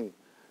finding.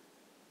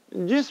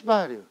 This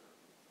value,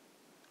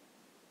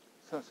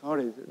 so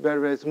sorry, very,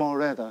 very small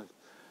letters.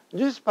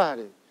 This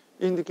value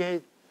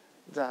indicates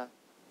the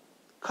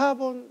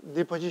carbon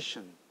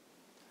deposition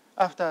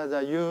after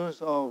the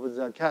use of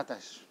the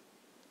catalyst.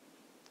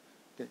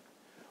 Okay.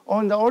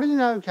 On the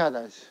original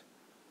catalyst,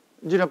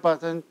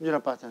 0%,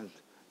 0%.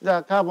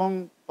 The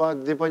carbon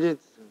was deposited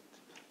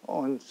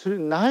on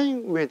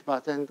 9 weight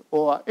percent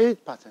or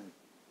 8%.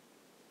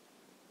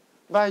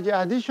 By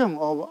the addition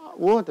of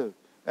water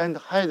and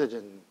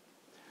hydrogen,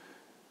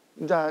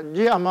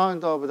 the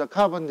amount of the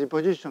carbon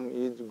deposition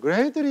is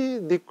greatly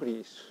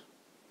decreased.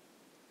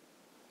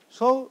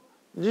 So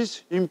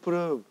this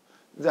improves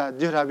the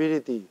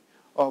durability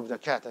of the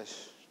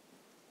catalyst.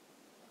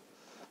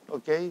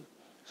 Okay,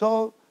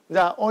 so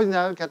the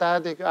original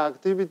catalytic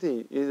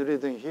activity is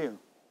written here.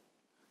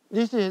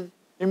 This is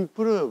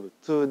improved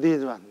to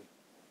this one.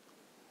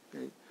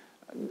 Okay.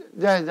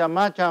 There is a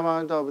much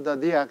amount of the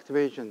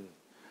deactivation.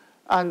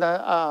 And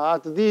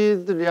at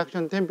this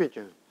reaction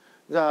temperature,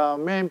 the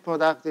main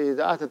product is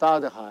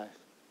acetaldehyde.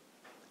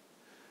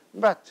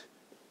 But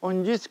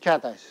on this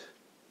catalyst,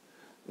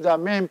 the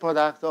main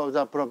product of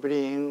the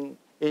propylene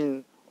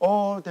in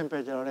all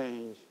temperature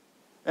range,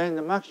 and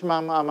the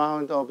maximum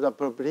amount of the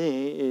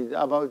propylene is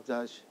about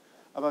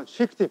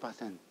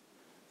 60%.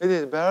 It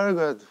is very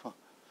good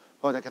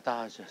for the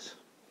catalysis.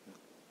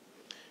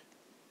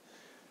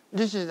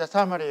 This is the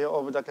summary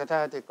of the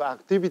catalytic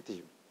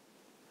activity.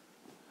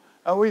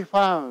 We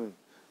found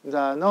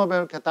the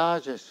noble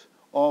catalysis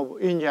of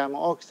indium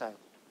oxide.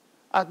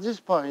 At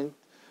this point,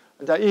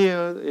 the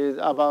yield is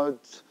about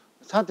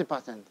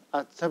 30%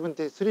 at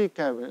 73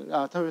 Kelvin,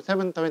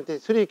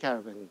 723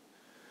 Kelvin.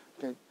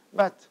 Okay.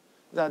 But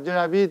the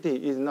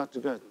durability is not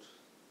good.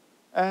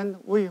 And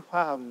we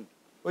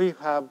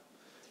have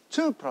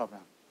two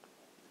problems.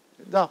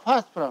 The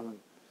first problem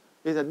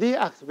is the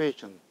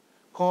deactivation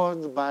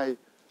caused by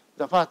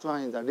the first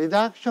one is the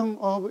reduction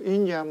of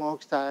indium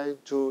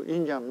oxide to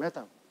indium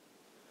metal.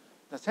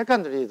 The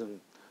second reason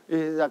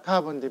is the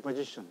carbon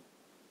deposition.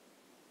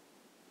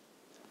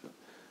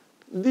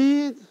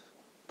 This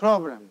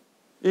problem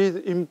is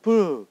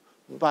improved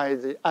by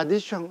the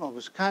addition of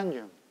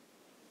scandium,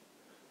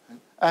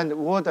 and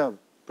water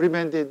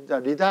prevented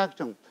the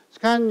reduction.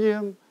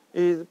 Scandium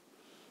is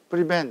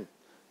preventing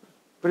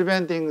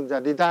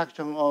the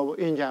reduction of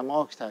indium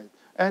oxide,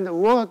 and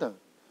water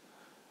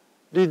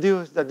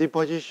reduce the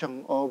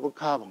deposition of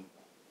carbon.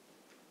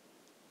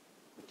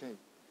 Okay.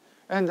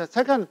 And the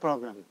second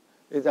problem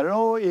is the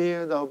low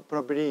yield of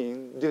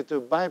propylene due to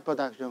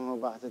byproduction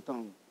of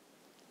acetone.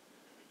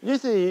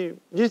 This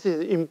is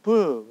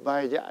improved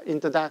by the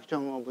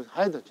introduction of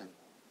hydrogen.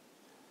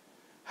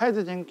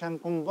 Hydrogen can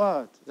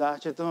convert the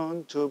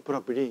acetone to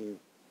propylene.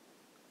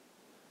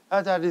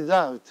 As a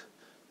result,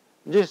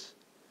 this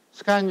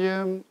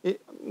scandium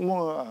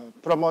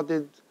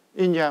promoted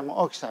indium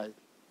oxide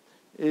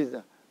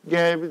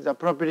gave the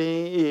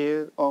propylene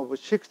yield of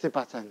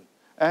 60%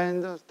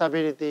 and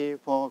stability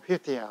for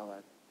 50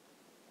 hours.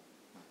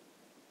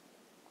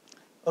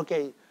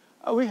 Okay,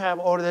 we have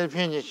already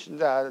finished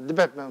the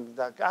development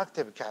of the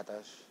active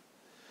catalyst.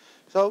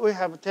 So we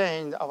have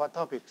changed our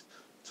topics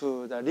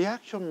to the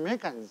reaction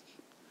mechanism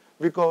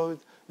because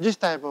this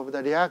type of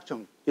the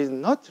reaction is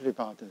not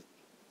reported.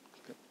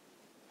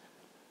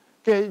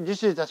 Okay,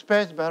 this is the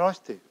space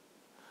velocity.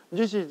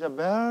 This is a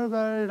very,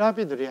 very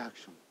rapid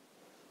reaction.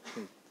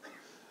 Okay.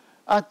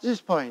 At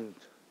this point,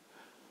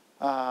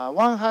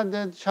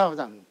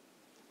 100,000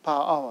 per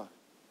hour.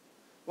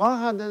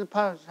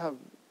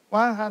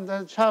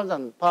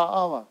 100,000 per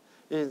hour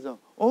is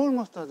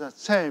almost the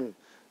same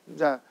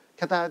the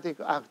catalytic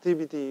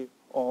activity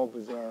of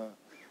the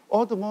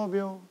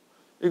automobile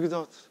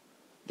exhaust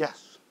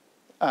gas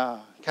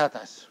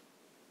catalyst.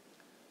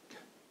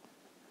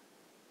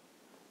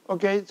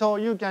 Okay, so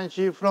you can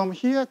see from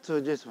here to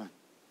this one.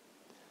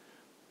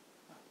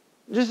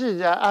 This is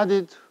the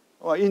added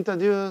or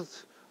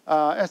introduced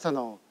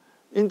ethanol.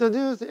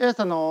 Introduced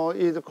ethanol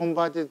is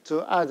converted to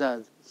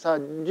others, so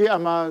the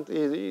amount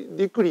is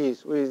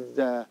decreased with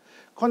the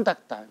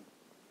contact time,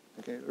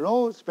 okay,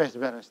 low space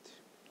velocity.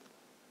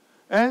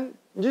 And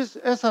this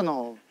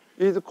ethanol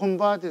is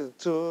converted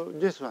to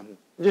this one.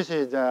 This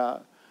is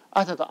the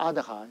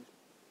acetaldehyde.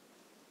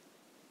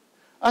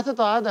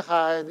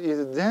 Acetaldehyde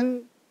is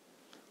then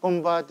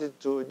converted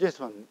to this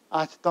one,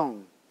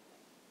 acetone.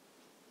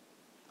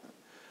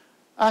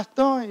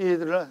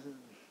 Acetone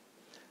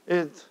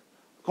is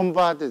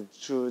converted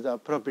to the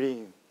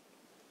propylene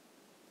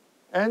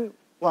and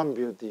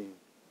 1-butene.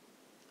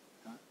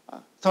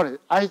 Sorry,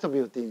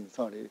 isobutene,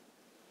 sorry.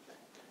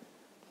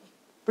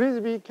 Please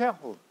be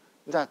careful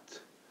that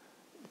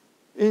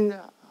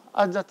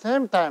at the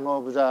same time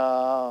of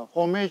the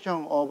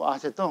formation of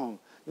acetone,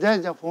 there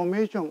is a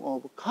formation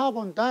of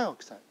carbon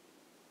dioxide.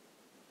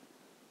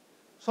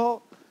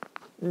 So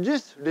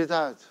this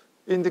result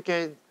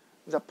indicates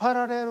the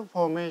parallel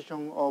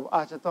formation of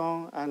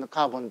acetone and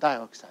carbon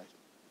dioxide.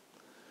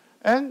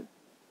 And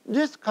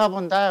this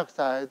carbon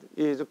dioxide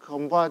is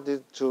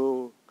converted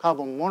to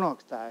carbon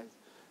monoxide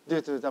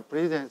due to the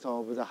presence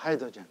of the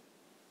hydrogen.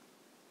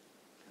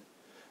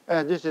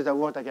 And this is the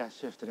water gas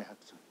shift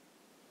reaction.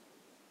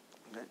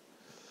 Okay.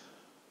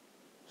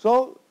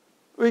 So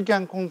we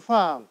can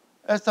confirm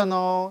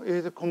ethanol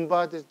is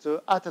converted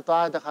to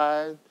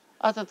acetaldehyde.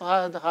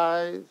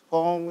 Acetaldehyde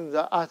forms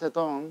the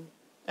acetone,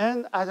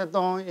 and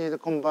acetone is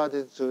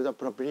converted to the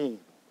propylene.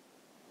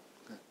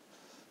 Okay.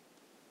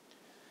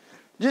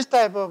 This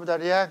type of the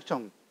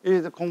reaction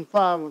is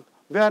confirmed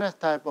various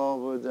type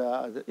of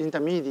the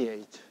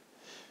intermediate.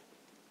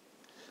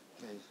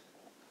 Okay.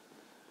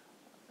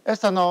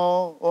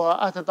 Ethanol or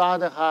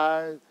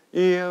acetaldehyde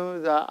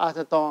yield the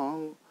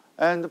acetone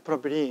and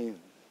propylene.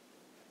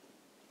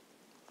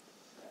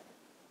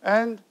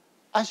 And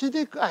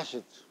acetic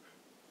acid.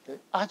 Okay.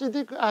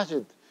 Acetic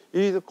acid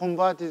is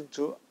converted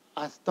to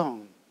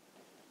acetone.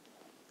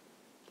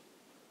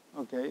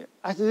 Okay.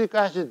 Acetic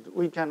acid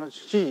we cannot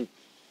see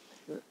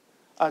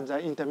as the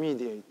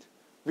intermediate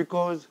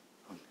because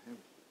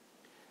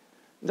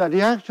the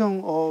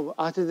reaction of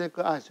acetic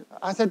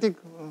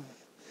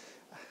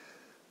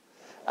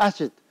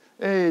acid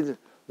is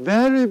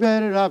very,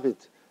 very rapid.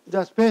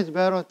 The space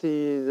velocity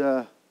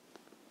is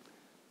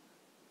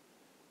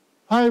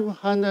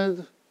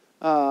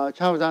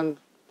 500,000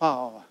 per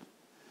hour.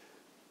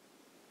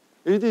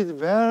 It is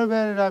very,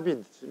 very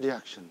rapid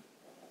reaction.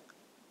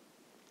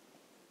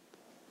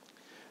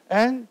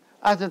 And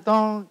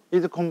acetone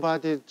is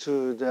converted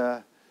to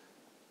the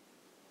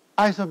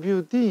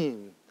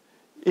isobutene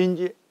in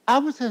the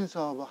absence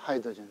of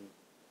hydrogen.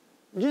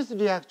 This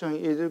reaction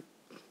is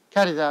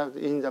carried out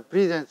in the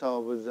presence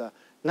of the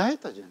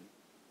nitrogen.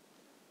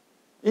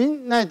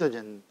 In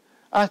nitrogen,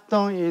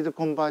 acetone is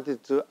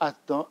converted to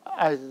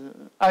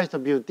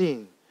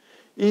isobutene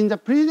in the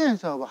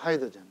presence of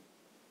hydrogen.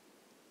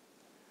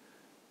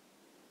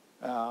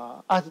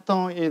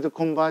 Acetone is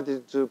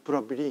converted to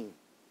propylene.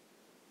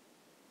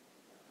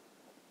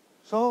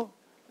 So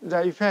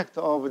the effect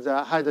of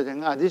the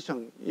hydrogen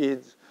addition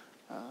is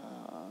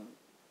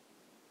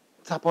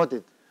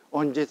supported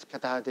on this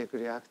catalytic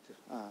reactive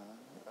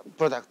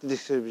product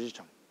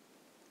distribution.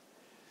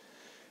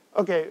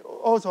 Okay,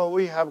 also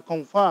we have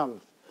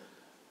confirmed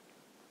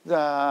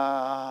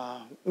the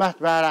mass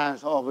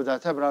balance of the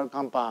several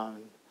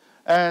compounds.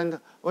 And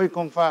we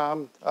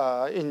confirmed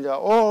in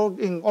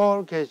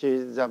all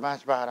cases the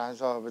mass balance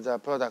of the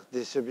product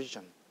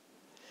distribution.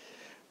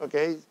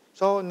 Okay,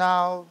 so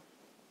now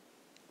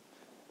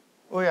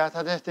we are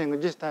suggesting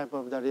this type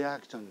of the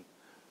reaction.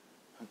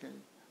 Okay,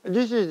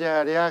 this is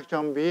a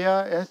reaction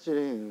via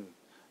ethylene.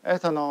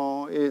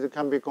 Ethanol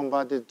can be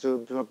converted to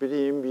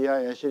propylene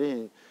via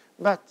ethylene.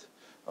 But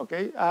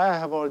okay, I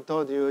have already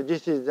told you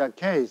this is the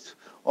case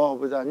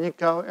of the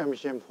nickel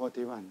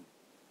MCM41.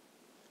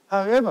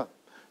 However,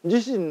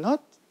 this is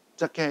not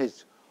the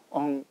case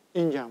on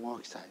indium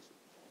oxide.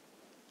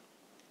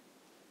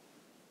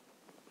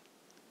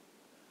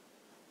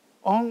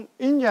 On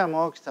indium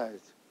oxide,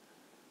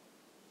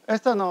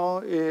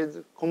 ethanol is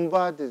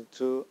converted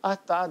to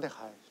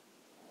acetaldehyde.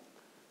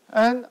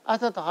 And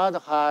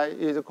acetaldehyde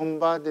is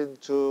converted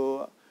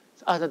to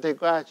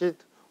acetic acid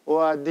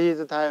or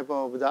this type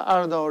of the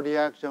aldol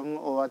reaction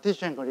or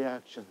Tishenko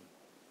reaction.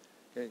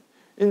 Okay.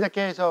 In the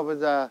case of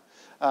the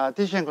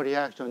Tishenko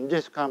reaction,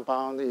 this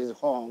compound is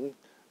formed,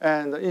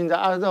 and in the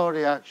aldol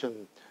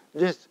reaction,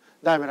 this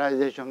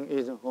dimerization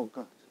is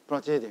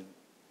proceeding.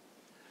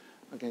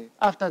 Okay.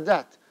 After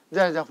that,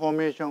 there is a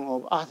formation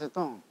of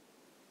acetone.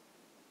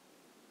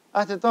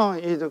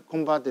 Acetone is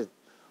converted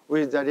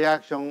with the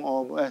reaction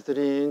of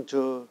ethylene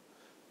to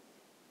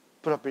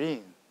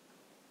propylene.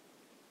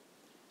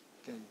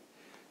 Okay.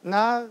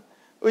 Now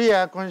we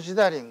are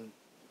considering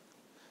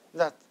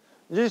that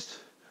this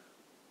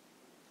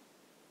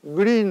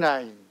green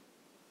line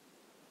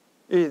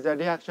is the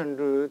reaction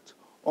route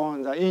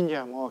on the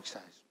indium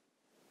oxide.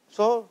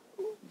 So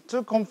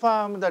to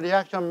confirm the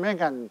reaction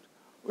mechanism,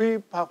 we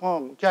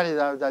carried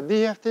out the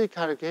DFT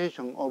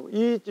calculation of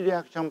each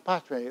reaction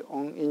pathway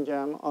on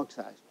indium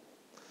oxide.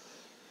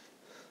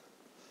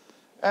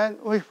 And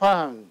we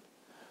found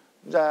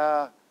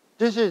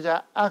this is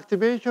the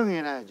activation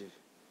energy,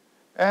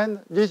 and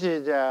this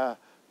is the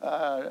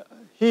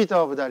heat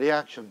of the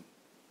reaction.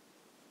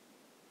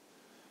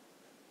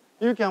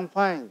 You can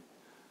find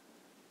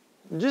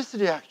this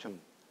reaction.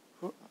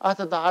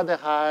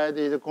 Acetaldehyde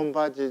is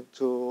converted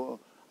to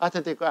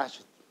acetic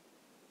acid.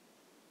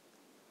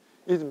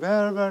 It's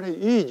very, very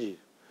easy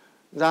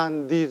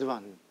than this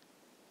one.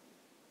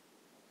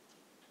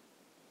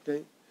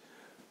 Okay?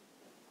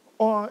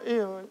 Or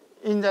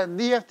in the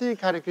DFT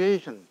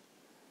calculation,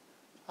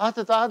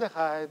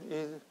 acetaldehyde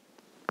is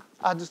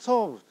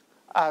adsorbed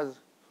as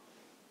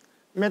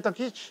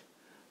metathesis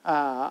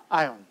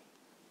ion,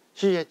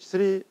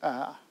 CH3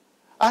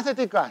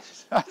 acetic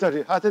acid,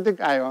 sorry, acetic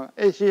ion,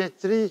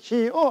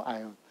 CH3CHO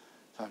ion.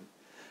 Sorry.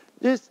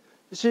 This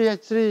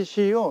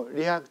CH3CHO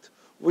reacts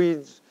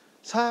with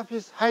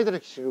surface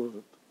hydroxy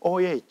group,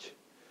 OH.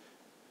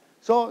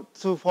 So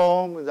to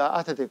form the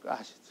acetic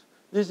acid.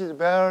 This is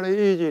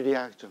very easy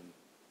reaction.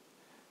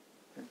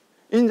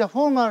 In the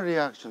formal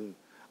reaction,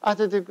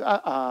 acetic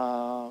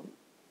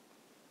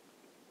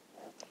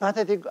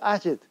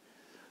acid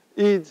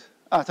is,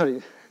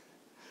 acetic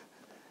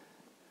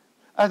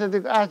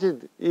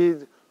acid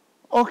is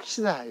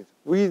oxidized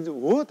with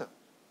water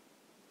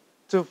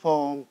to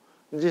form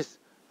this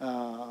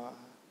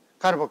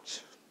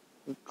carboxyl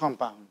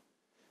compound.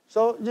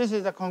 So this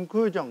is the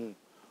conclusion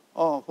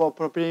for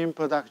propylene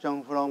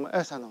production from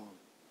ethanol.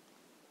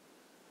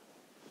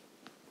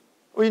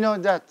 We know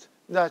that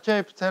the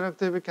shape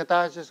selective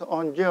catalysis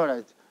on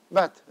zeolites,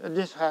 but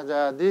this has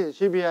a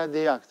severe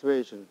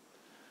deactivation.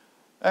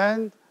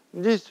 And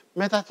this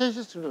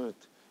metathesis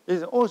route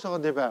is also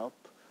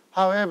developed.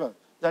 However,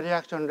 the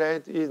reaction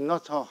rate is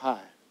not so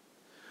high.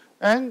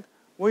 And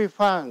we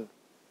found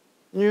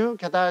new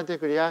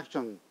catalytic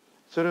reaction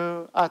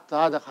through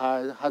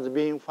acetaldehyde has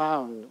been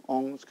found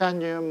on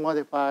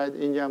scandium-modified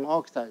indium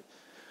oxide.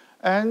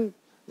 And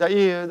the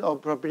yield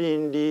of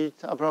propylene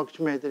reached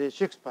approximately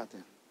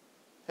 60%.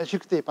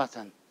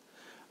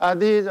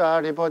 These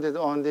are reported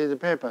on these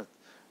papers.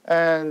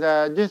 And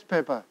this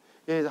paper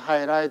is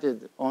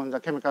highlighted on the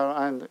chemical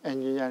and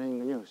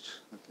engineering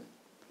news.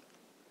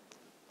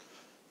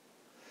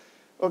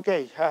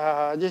 Okay,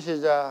 this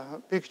is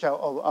a picture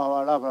of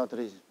our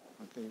laboratories.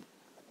 Okay.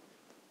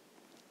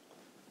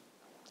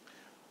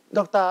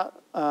 Dr.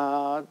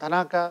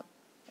 Tanaka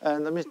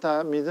and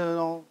Mr.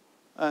 Mizuno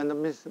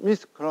and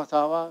Miss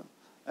Kurosawa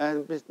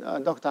and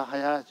Dr.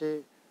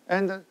 Hayashi,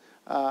 and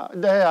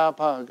they are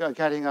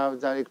carrying out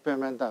the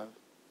experimental.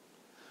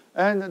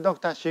 And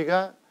Dr.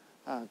 Shiga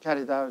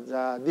carried out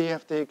the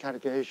DFT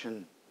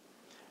calculation.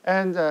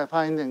 And the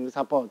finding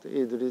support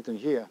is written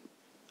here.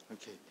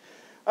 Okay.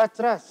 At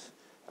last,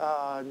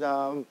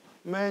 the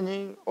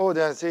main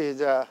audience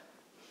is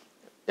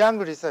young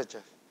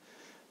researchers.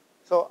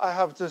 So I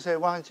have to say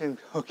one thing,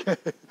 okay,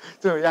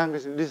 to young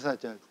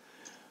researchers.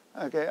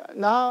 Okay,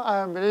 now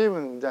I'm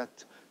believing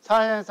that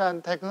science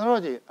and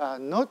technology are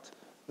not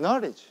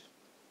knowledge,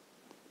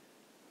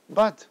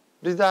 but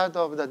result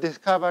of the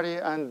discovery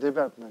and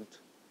development.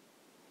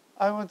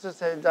 I want to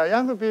say the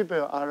young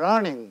people are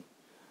learning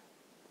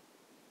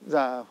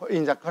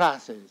in the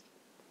classes.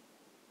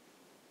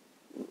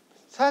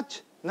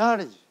 Such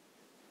knowledge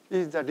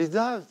is the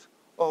result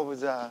of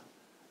the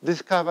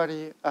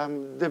discovery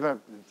and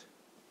development.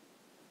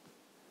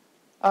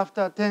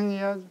 After 10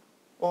 years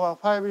or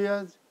 5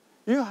 years,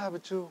 you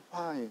have to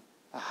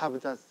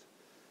have that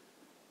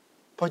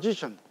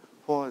position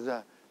for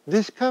the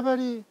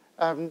discovery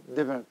and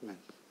development.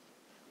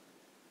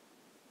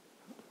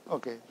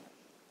 Okay.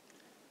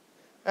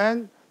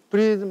 And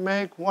please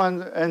make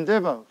one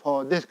endeavor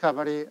for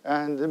discovery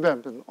and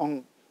development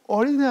on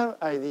original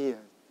ideas.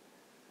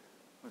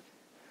 Okay.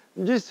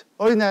 This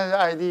original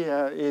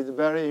idea is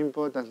very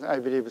important, I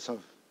believe so.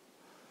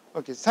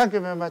 Okay, thank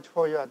you very much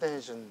for your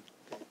attention.